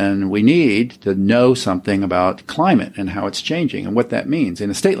wildlife, then we need to know something about climate and how it's changing and what that means.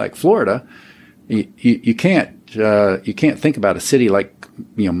 In a state like Florida, you can't think about a city like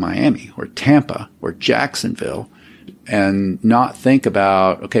Miami or Tampa or Jacksonville and not think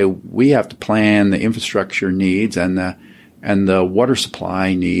about, okay, we have to plan the infrastructure needs and the water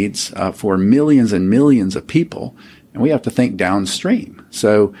supply needs for millions and millions of people, and we have to think downstream.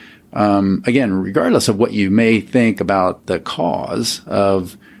 So again, regardless of what you may think about the cause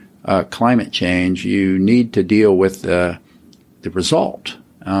of climate change, you need to deal with the result.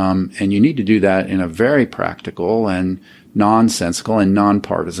 And you need to do that in a very practical and nonsensical and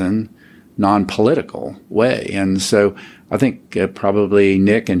nonpartisan, non-political way. And so I think probably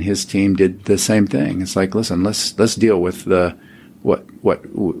Nick and his team did the same thing. It's like, listen, let's deal with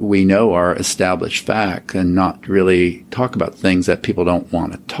what we know are established facts and not really talk about things that people don't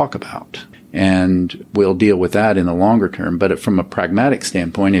want to talk about. And we'll deal with that in the longer term. But from a pragmatic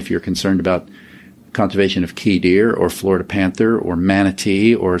standpoint, if you're concerned about conservation of key deer or Florida panther or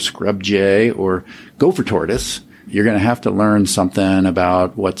manatee or scrub jay or gopher tortoise, you're going to have to learn something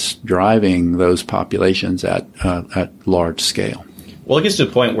about what's driving those populations at large scale. Well, it gets to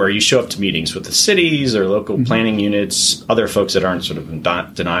a point where you show up to meetings with the cities or local planning units, other folks that aren't sort of in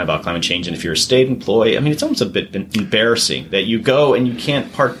denial about climate change. And if you're a state employee, I mean, it's almost a bit embarrassing that you go and you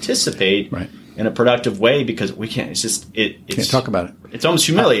can't participate in a productive way because we can't. It's just can't talk about it. It's almost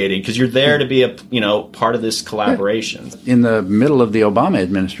humiliating because you're there to be a part of this collaboration. In the middle of the Obama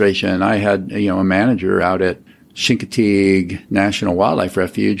administration, I had a manager out at Chincoteague National Wildlife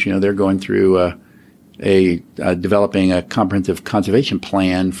Refuge. They're going through developing a comprehensive conservation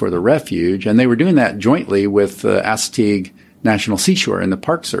plan for the refuge, and they were doing that jointly with Assateague National Seashore and the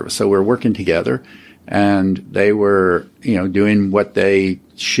Park Service. So we're working together, and they were doing what they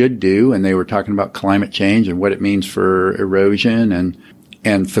should do, and they were talking about climate change and what it means for erosion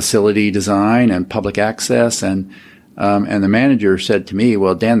and facility design and public access. And the manager said to me,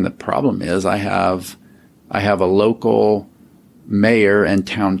 "Well, Dan, the problem is I have a local mayor and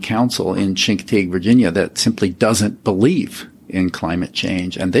town council in Chincoteague, Virginia, that simply doesn't believe in climate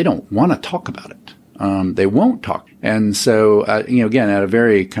change, and they don't want to talk about it. They won't talk." And so, again, at a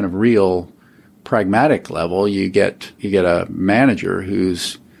very kind of real pragmatic level, you get a manager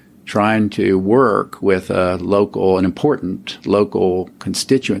who's trying to work with an important local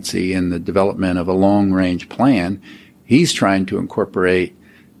constituency in the development of a long-range plan. He's trying to incorporate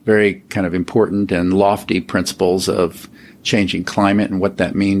very kind of important and lofty principles of changing climate and what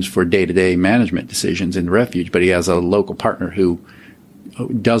that means for day-to-day management decisions in the refuge, but he has a local partner who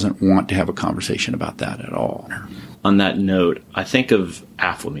doesn't want to have a conversation about that at all. On that note, I think of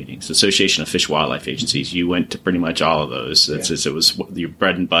AFWA meetings, Association of Fish and Wildlife Agencies. You went to pretty much all of those. It was your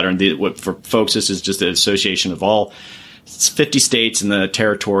bread and butter. And for folks, this is just an association of all 50 states and the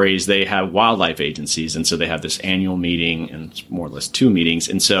territories. They have wildlife agencies, and so they have this annual meeting and more or less 2 meetings.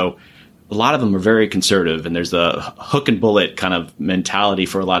 And so a lot of them are very conservative, and there's the hook and bullet kind of mentality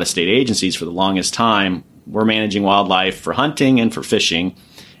for a lot of state agencies. For the longest time, we're managing wildlife for hunting and for fishing,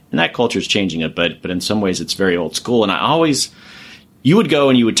 and that culture is changing it, but in some ways it's very old school. And you would go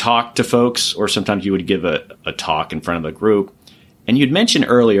and you would talk to folks, or sometimes you would give a talk in front of a group, and you'd mentioned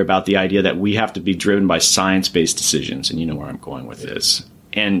earlier about the idea that we have to be driven by science-based decisions, and you know where I'm going with this.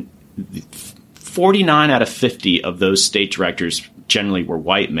 And 49 out of 50 of those state directors generally were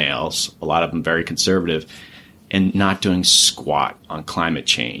white males, a lot of them very conservative, and not doing squat on climate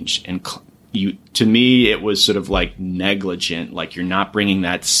change. And to me, it was sort of like negligent, like you're not bringing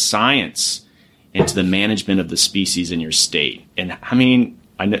that science into the management of the species in your state. And I mean,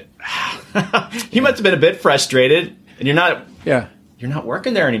 I know you must have been a bit frustrated, and you're not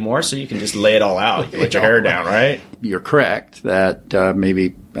working there anymore, so you can just lay it all out. You can let your hair down, right? You're correct that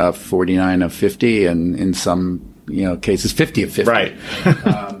maybe 49 of 50, and in some cases 50 of 50,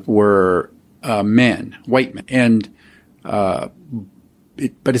 right, were men, white men, and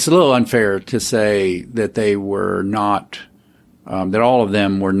but it's a little unfair to say that they were not, that all of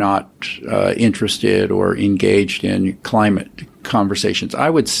them were not interested or engaged in climate conversations. I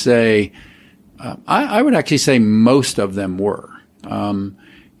would say, I would actually say most of them were.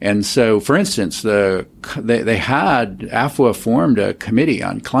 And so, for instance, they had AFWA formed a committee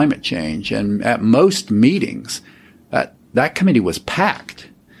on climate change, and at most meetings, that committee was packed.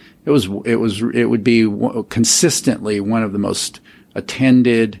 It would be consistently one of the most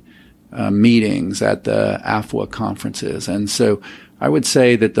attended meetings at the AFWA conferences. And so I would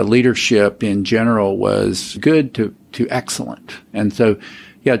say that the leadership in general was good to excellent. And so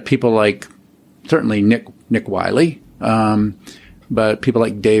you had people like certainly Nick Wiley, but people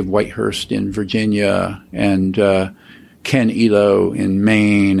like Dave Whitehurst in Virginia and Ken Elo in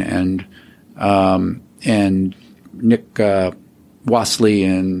Maine and Nick Wasley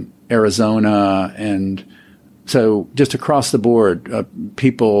in Arizona and So just across the board,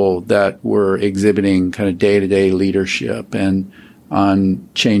 people that were exhibiting kind of day-to-day leadership and on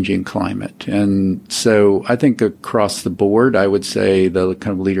changing climate. And so I think across the board, I would say the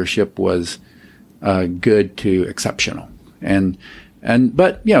kind of leadership was good to exceptional.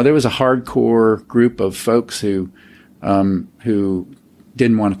 But there was a hardcore group of folks who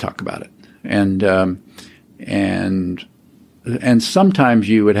didn't want to talk about it. And sometimes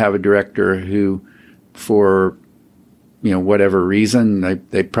you would have a director who, for whatever reason,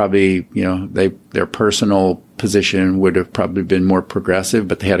 they probably their personal position would have probably been more progressive,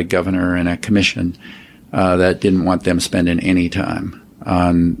 but they had a governor and a commission that didn't want them spending any time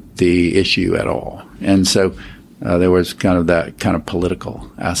on the issue at all, and so there was kind of that kind of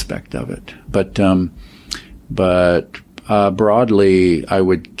political aspect of it. But broadly, I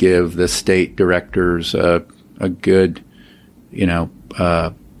would give the state directors a good,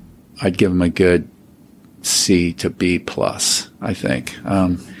 I'd give them a good C to B plus, I think.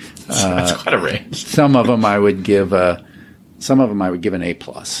 That's quite a range. Some of them I would give an A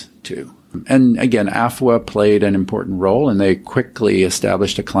plus to. And again, AFWA played an important role, and they quickly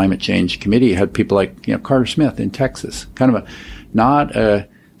established a climate change committee. It had people like Carter Smith in Texas, kind of not a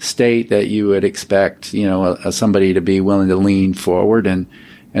state that you would expect somebody to be willing to lean forward and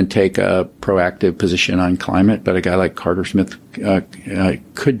take a proactive position on climate, but a guy like Carter Smith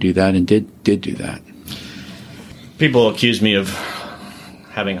could do that and did do that. People accuse me of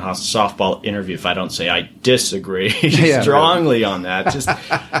having a softball interview if I don't say I disagree strongly on that. Just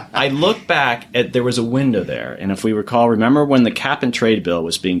I look back at there was a window there, and if we remember when the cap and trade bill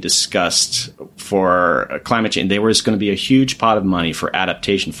was being discussed for climate change, there was going to be a huge pot of money for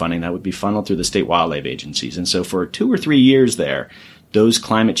adaptation funding that would be funneled through the state wildlife agencies. And so for 2 or 3 years there, those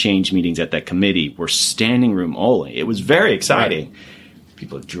climate change meetings at that committee were standing room only. It was very exciting. Right.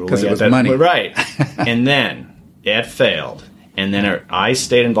 People are drooling because it at was that. Money. Right. And then it failed. And then I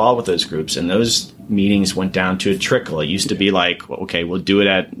stayed involved with those groups, and those meetings went down to a trickle. It used to be like, okay, we'll do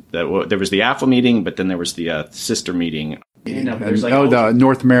it there was the AFWA meeting, but then there was the sister meeting. The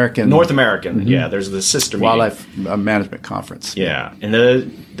North American. Mm-hmm. Yeah, there's the sister Wildlife Management Conference. Yeah, and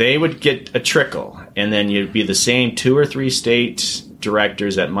they would get a trickle, and then you'd be the same 2 or 3 state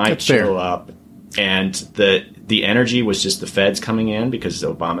directors that might show up, and the energy was just the feds coming in because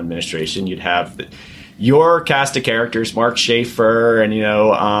of the Obama administration. You'd have your cast of characters, Mark Schaefer,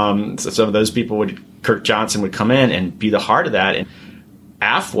 and some of those people Kirk Johnson would come in and be the heart of that. And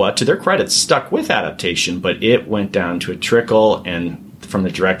AFWA, to their credit, stuck with adaptation, but it went down to a trickle. And from the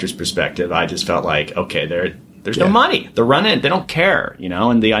director's perspective, I just felt like, okay, there's no money. They're running. They don't care,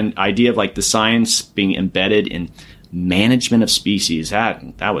 And the idea of like the science being embedded in management of species,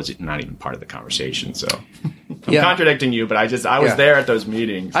 that was not even part of the conversation. So I'm contradicting you, but I was there at those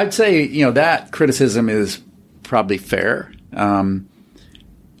meetings. I'd say, that criticism is probably fair.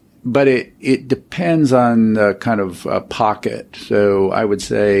 But it depends on the kind of pocket. So I would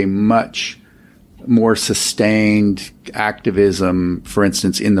say much more sustained activism, for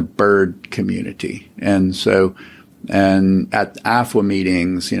instance, in the bird community. And at AFWA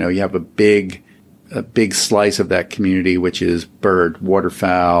meetings, you have a big slice of that community, which is bird,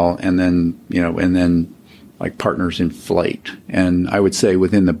 waterfowl, and then like Partners in Flight. And I would say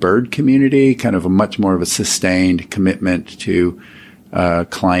within the bird community, kind of a much more of a sustained commitment to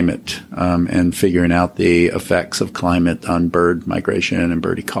climate and figuring out the effects of climate on bird migration and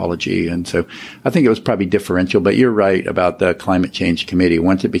bird ecology. And so I think it was probably differential, but you're right about the climate change committee.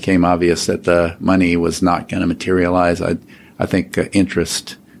 Once it became obvious that the money was not going to materialize, I think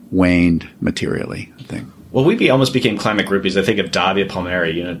interest waned materially, I think. Well, we almost became climate groupies. I think of Davia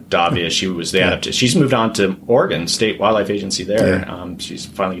Palmieri. Davia, she was the adaptation. She's moved on to Oregon State Wildlife Agency there. Yeah. She's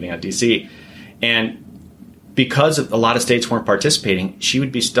finally getting out of D.C. And because a lot of states weren't participating, she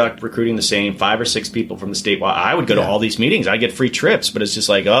would be stuck recruiting the same 5 or 6 people from the state. I would go to all these meetings. I'd get free trips, but it's just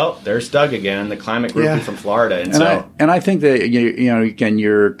like, oh, there's Doug again, the climate groupie from Florida. And I think that,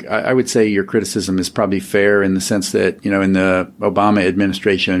 again, I would say your criticism is probably fair in the sense that, in the Obama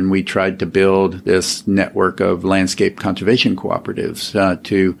administration, we tried to build this network of landscape conservation cooperatives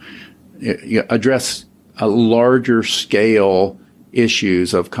to address a larger scale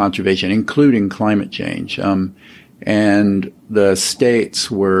issues of conservation, including climate change. And the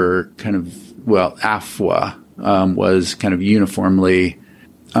states were AFWA was kind of uniformly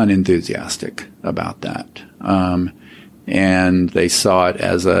unenthusiastic about that. And they saw it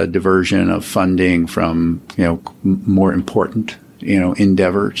as a diversion of funding from, more important,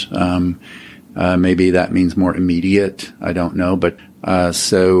 endeavors. Maybe that means more immediate. I don't know. But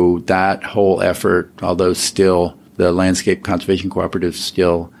so that whole effort, although still the landscape conservation cooperatives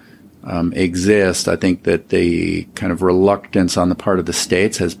still exist. I think that the kind of reluctance on the part of the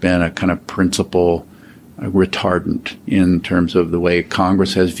states has been a kind of principal retardant in terms of the way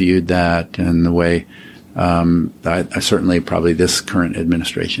Congress has viewed that and the way I certainly probably this current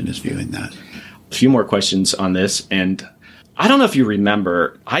administration is viewing that. A few more questions on this, and I don't know if you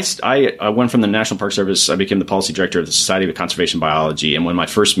remember, I went from the National Park Service, I became the policy director of the Society of Conservation Biology, and one of my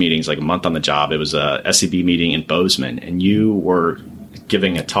first meetings, like a month on the job, it was a SCB meeting in Bozeman, and you were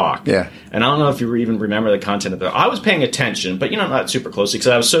giving a talk. Yeah. And I don't know if you even remember the content of it. I was paying attention, but not super closely,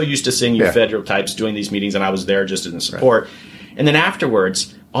 because I was so used to seeing you federal types doing these meetings, and I was there just in support. Right. And then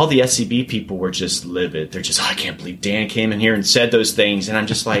afterwards, all the SCB people were just livid. They're just, I can't believe Dan came in here and said those things. And I'm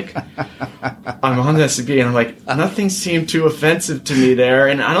just like, I'm on the SCB, and I'm like, nothing seemed too offensive to me there.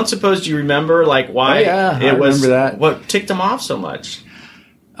 And I don't suppose you remember why it was, remember that. What ticked them off so much?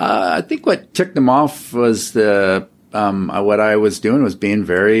 I think what ticked them off was what I was doing was being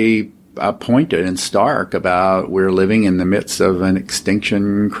very pointed and stark about we're living in the midst of an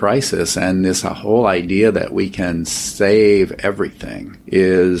extinction crisis, and this whole idea that we can save everything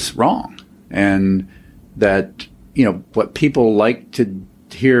is wrong. And that, what people like to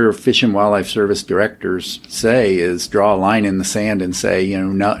hear Fish and Wildlife Service directors say is draw a line in the sand and say,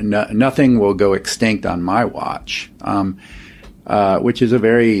 nothing will go extinct on my watch, which is a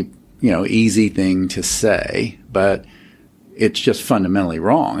very, easy thing to say, but it's just fundamentally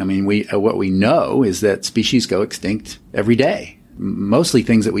wrong. I mean, what we know is that species go extinct every day, mostly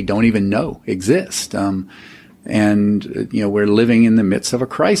things that we don't even know exist. And we're living in the midst of a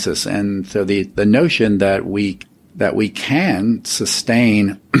crisis. And so the notion that we can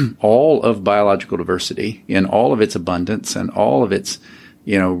sustain all of biological diversity in all of its abundance and all of its,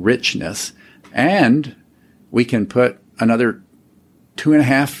 richness, and we can put another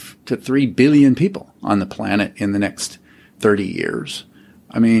 2.5 to 3 billion people on the planet in the next 30 years.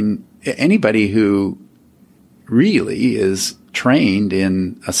 I mean, anybody who really is trained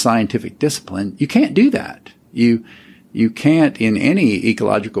in a scientific discipline, you can't do that. You can't, in any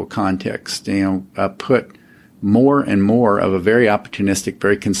ecological context, put more and more of a very opportunistic,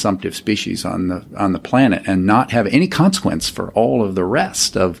 very consumptive species on the planet and not have any consequence for all of the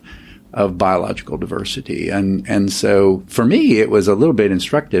rest of biological diversity. And so for me, it was a little bit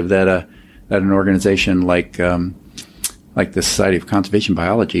instructive that an organization like the Society of Conservation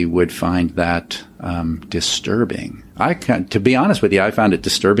Biology would find that disturbing. To be honest with you, I found it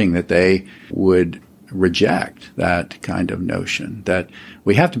disturbing that they would reject that kind of notion, that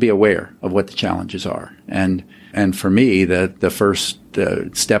we have to be aware of what the challenges are. And for me, the first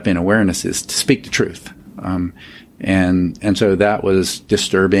step in awareness is to speak the truth. And so that was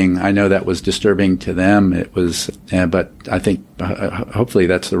disturbing. I know that was disturbing to them. It was, but I think hopefully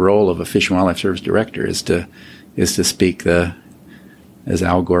that's the role of a Fish and Wildlife Service director is to speak as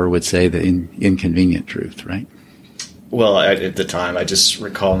Al Gore would say, the inconvenient truth, right? Well, at the time, I just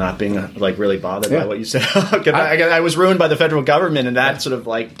recall not being really bothered by what you said. I was ruined by the federal government, and that sort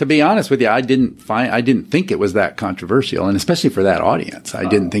of To be honest with you, I didn't think it was that controversial, and especially for that audience, I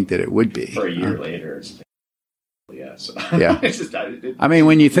didn't think that it would be. For a year later, yes. Yeah. I mean,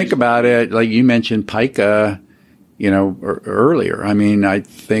 when you think about it, like you mentioned pika, earlier. I mean, I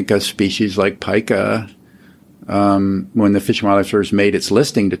think a species like pika. When the Fish and Wildlife Service made its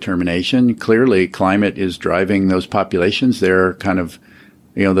listing determination, clearly climate is driving those populations. They're kind of,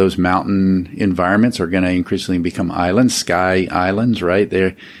 those mountain environments are going to increasingly become islands, sky islands, right?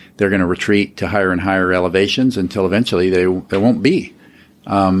 They're going to retreat to higher and higher elevations until eventually there won't be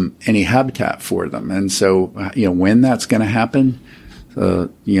any habitat for them. And so, when that's going to happen,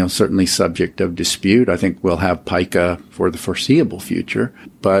 certainly subject of dispute. I think we'll have pika for the foreseeable future.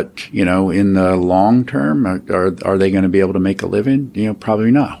 But, in the long term, are they going to be able to make a living?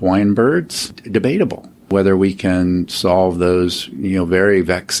 Probably not. Hawaiian birds, debatable. Whether we can solve those, very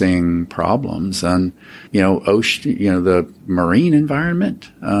vexing problems. And, ocean, the marine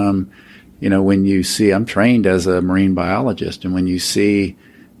environment. When you see, I'm trained as a marine biologist, and when you see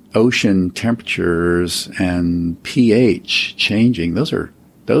ocean temperatures and pH changing, those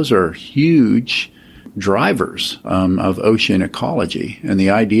are huge drivers of ocean ecology. And the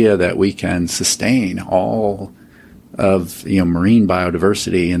idea that we can sustain all of marine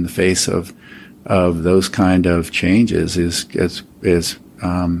biodiversity in the face of those kind of changes is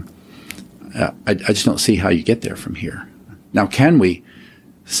I just don't see how you get there from here. Now, can we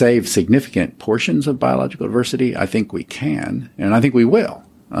save significant portions of biological diversity? I think we can, and I think we will.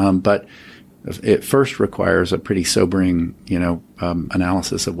 But it first requires a pretty sobering,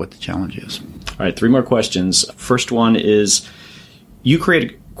 analysis of what the challenge is. All right, 3 more questions. First one is, you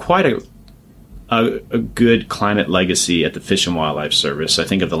created quite a good climate legacy at the Fish and Wildlife Service. I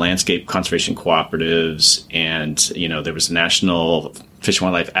think of the landscape conservation cooperatives, and there was a national fish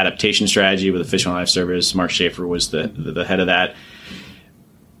and wildlife adaptation strategy with the Fish and Wildlife Service. Mark Schaefer was the head of that.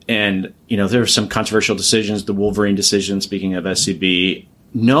 And, there were some controversial decisions, the Wolverine decision, speaking of SCB,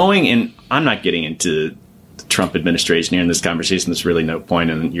 and I'm not getting into the Trump administration here in this conversation. There's really no point,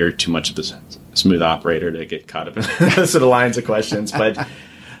 and you're too much of a smooth operator to get caught up in those sort of lines of questions. But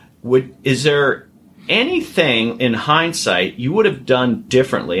is there anything in hindsight you would have done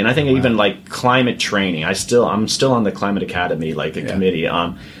differently? And I think even like climate training, I'm still on the Climate Academy, committee,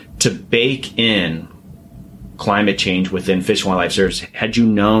 to bake in climate change within Fish and Wildlife Service. Had you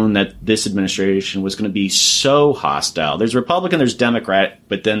known that this administration was going to be so hostile, there's Republican, there's Democrat,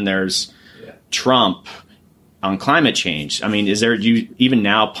 but then there's Trump on climate change. I mean, do you even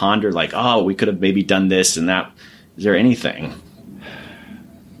now ponder we could have maybe done this and that? Is there anything?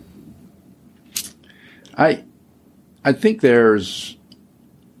 I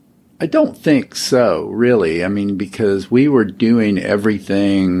don't think so, really. I mean, because we were doing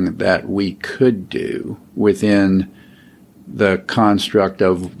everything that we could do within the construct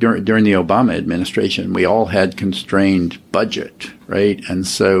of during the Obama administration. We all had constrained budget, right? And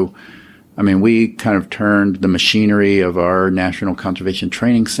so, I mean, we kind of turned the machinery of our National Conservation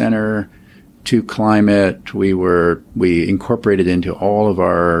Training Center to climate. We incorporated into all of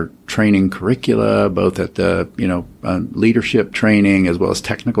our training curricula, both at the leadership training as well as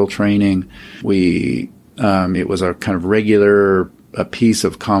technical training. It was a kind of regular piece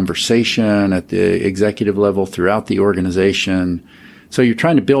of conversation at the executive level throughout the organization. So you're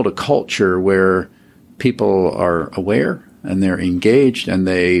trying to build a culture where people are aware and they're engaged and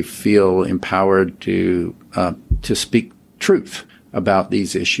they feel empowered to speak truth about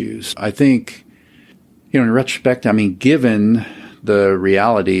these issues. I think, in retrospect, I mean, given the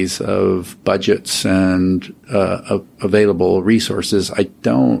realities of budgets and available resources,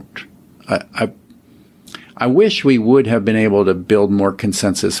 I wish we would have been able to build more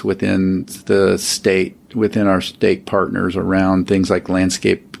consensus within the state, within our state partners around things like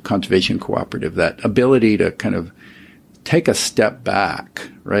landscape conservation cooperative, that ability to kind of take a step back,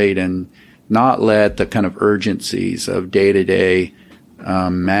 right, and not let the kind of urgencies of day-to-day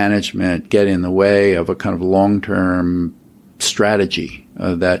management get in the way of a kind of long-term strategy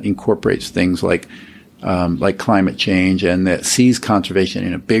that incorporates things like climate change and that sees conservation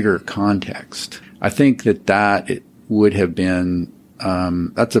in a bigger context. I think that it would have been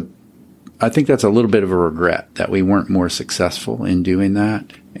I think that's a little bit of a regret that we weren't more successful in doing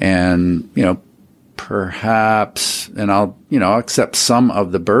that. And perhaps, and I'll accept some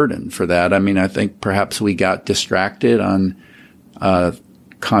of the burden for that. I mean, I think perhaps we got distracted on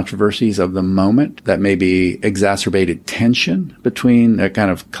controversies of the moment that maybe exacerbated tension between a kind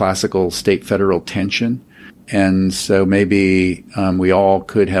of classical state-federal tension. And so maybe we all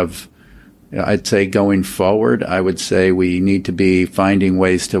could have, I'd say going forward, I would say we need to be finding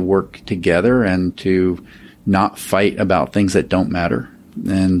ways to work together and to not fight about things that don't matter.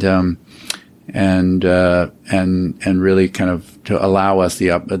 And really kind of to allow us the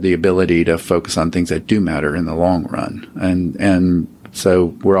ability to focus on things that do matter in the long run. And so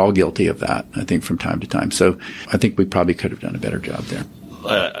we're all guilty of that, I think, from time to time. So I think we probably could have done a better job there.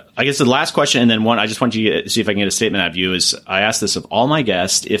 I guess the last question, and then one, I just want you to see if I can get a statement out of you, is I asked this of all my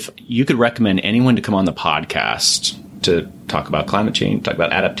guests, if you could recommend anyone to come on the podcast to talk about climate change, talk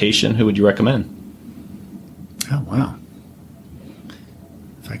about adaptation, who would you recommend? Oh, wow.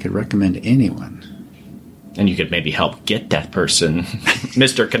 If I could recommend anyone. And you could maybe help get that person,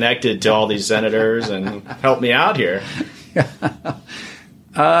 Mr. Connected to all these senators, and help me out here.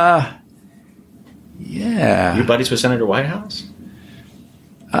 Yeah. You buddies with Senator Whitehouse?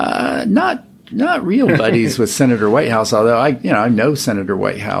 Not real buddies with Senator Whitehouse, although I know Senator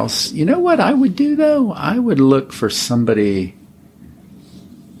Whitehouse. You know what I would do, though? I would look for somebody,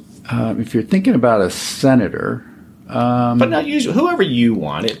 if you're thinking about a senator. But not usually, whoever you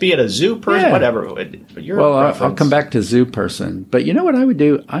want, be it a zoo person, whatever. I'll come back to zoo person. But you know what I would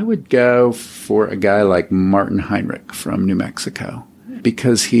do? I would go for a guy like Martin Heinrich from New Mexico,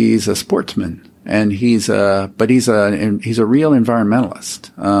 because he's a sportsman. And he's a real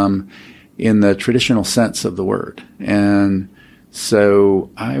environmentalist, in the traditional sense of the word. And so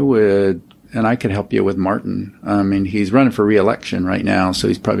I could help you with Martin. I mean, he's running for re-election right now, so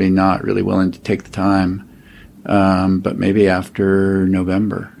he's probably not really willing to take the time. But maybe after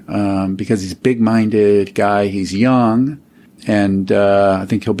November, because he's a big-minded guy, he's young, and, I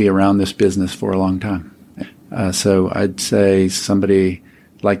think he'll be around this business for a long time. So I'd say somebody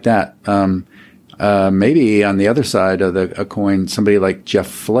like that. maybe on the other side of a coin, somebody like Jeff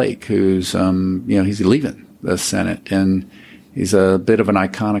Flake, who's, he's leaving the Senate, and he's a bit of an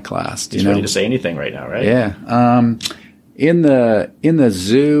iconoclast. He's ready to say anything right now, right? Yeah. In the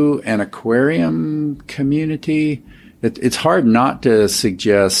zoo and aquarium community, it's hard not to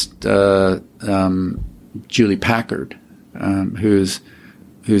suggest Julie Packard,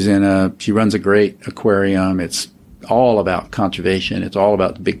 she runs a great aquarium. It's all about conservation. It's all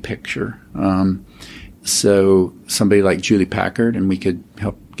about the big picture. So somebody like Julie Packard, and we could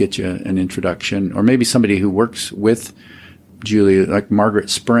help get you an introduction, or maybe somebody who works with Julie, like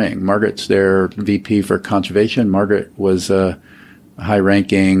Margaret Spring. Margaret's their VP for conservation. Margaret was a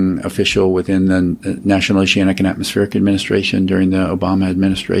high-ranking official within the National Oceanic and Atmospheric Administration during the Obama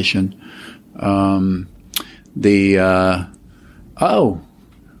administration.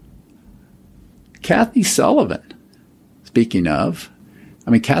 Kathy Sullivan. Speaking of,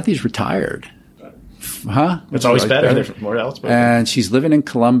 Kathy's retired. Huh? It's always better. There's more else. And she's living in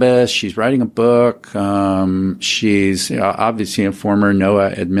Columbus. She's writing a book. She's obviously a former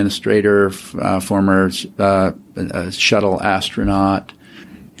NOAA administrator, former shuttle astronaut.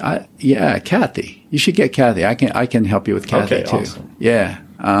 Kathy. You should get Kathy. I can help you with Kathy too. Awesome. Yeah,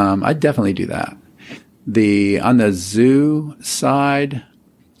 I'd definitely do that. On the zoo side,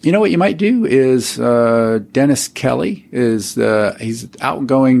 what you might do is Dennis Kelly he's the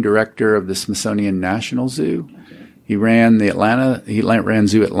outgoing director of the Smithsonian National Zoo. Okay. He ran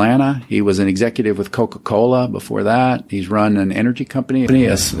Zoo Atlanta. He was an executive with Coca-Cola before that. He's run an energy company,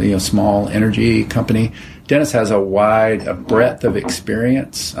 a small energy company. Dennis has a breadth of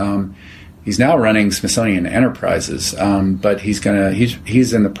experience. He's now running Smithsonian Enterprises, but he's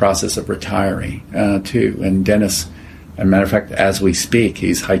in the process of retiring too. And Dennis, as a matter of fact, as we speak,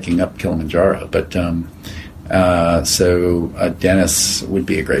 he's hiking up Kilimanjaro. But Dennis would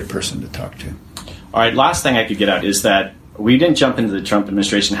be a great person to talk to. All right, last thing I could get out is that we didn't jump into the Trump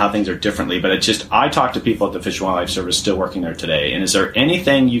administration, how things are differently, but I talked to people at the Fish and Wildlife Service still working there today, and is there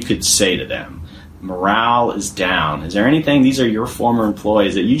anything you could say to them? Morale is down. Is there anything, these are your former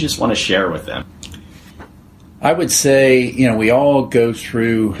employees, that you just want to share with them? I would say, we all go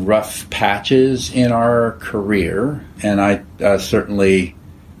through rough patches in our career, and I certainly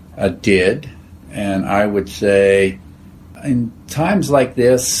did. And I would say in times like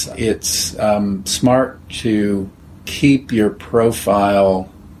this, it's smart to keep your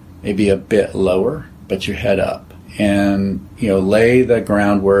profile maybe a bit lower, but your head up, and lay the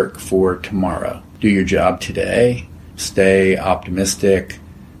groundwork for tomorrow. Do your job today, stay optimistic,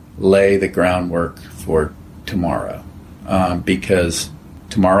 lay the groundwork for tomorrow, because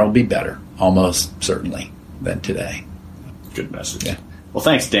tomorrow will be better, almost certainly, than today. Good message. Yeah. Well,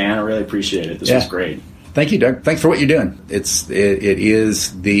 thanks, Dan. I really appreciate it. This was great. Thank you, Doug. Thanks for what you're doing. It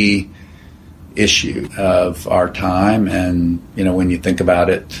is the issue of our time, and when you think about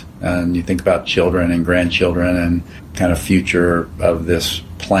it, and you think about children and grandchildren and kind of future of this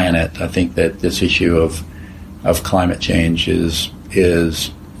planet, I think that this issue of climate change is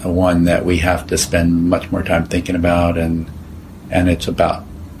one that we have to spend much more time thinking about, and it's about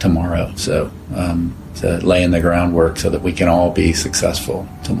tomorrow. So to lay in the groundwork so that we can all be successful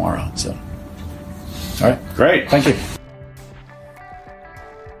tomorrow. So, all right, great, thank you.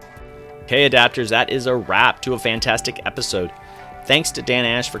 Okay, Adapters, that is a wrap to a fantastic episode. Thanks to Dan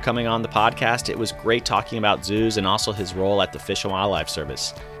Ash for coming on the podcast. It was great talking about zoos and also his role at the Fish and Wildlife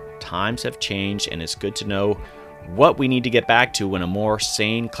Service. Times have changed, and it's good to know what we need to get back to when a more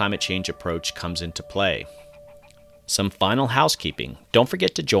sane climate change approach comes into play. Some final housekeeping. Don't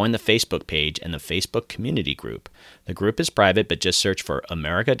forget to join the Facebook page and the Facebook community group. The group is private, but just search for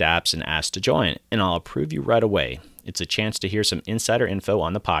America Adapts and ask to join, and I'll approve you right away. It's a chance to hear some insider info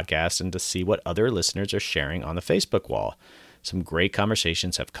on the podcast and to see what other listeners are sharing on the Facebook wall. Some great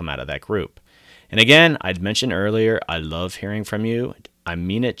conversations have come out of that group. And again, I'd mentioned earlier, I love hearing from you. I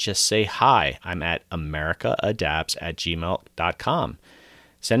mean it, just say hi. I'm at americaadapts@gmail.com.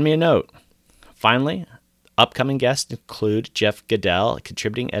 Send me a note. Finally, upcoming guests include Jeff Goodell, a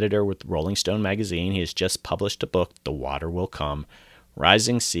contributing editor with Rolling Stone magazine. He has just published a book, The Water Will Come,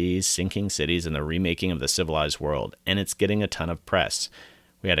 Rising Seas, Sinking Cities, and the Remaking of the Civilized World, and it's getting a ton of press.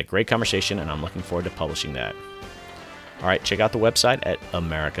 We had a great conversation, and I'm looking forward to publishing that. All right, check out the website at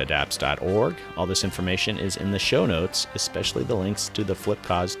americaadapts.org. All this information is in the show notes, especially the links to the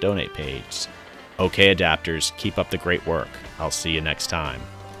Flipcause donate page. Okay, Adapters, keep up the great work. I'll see you next time.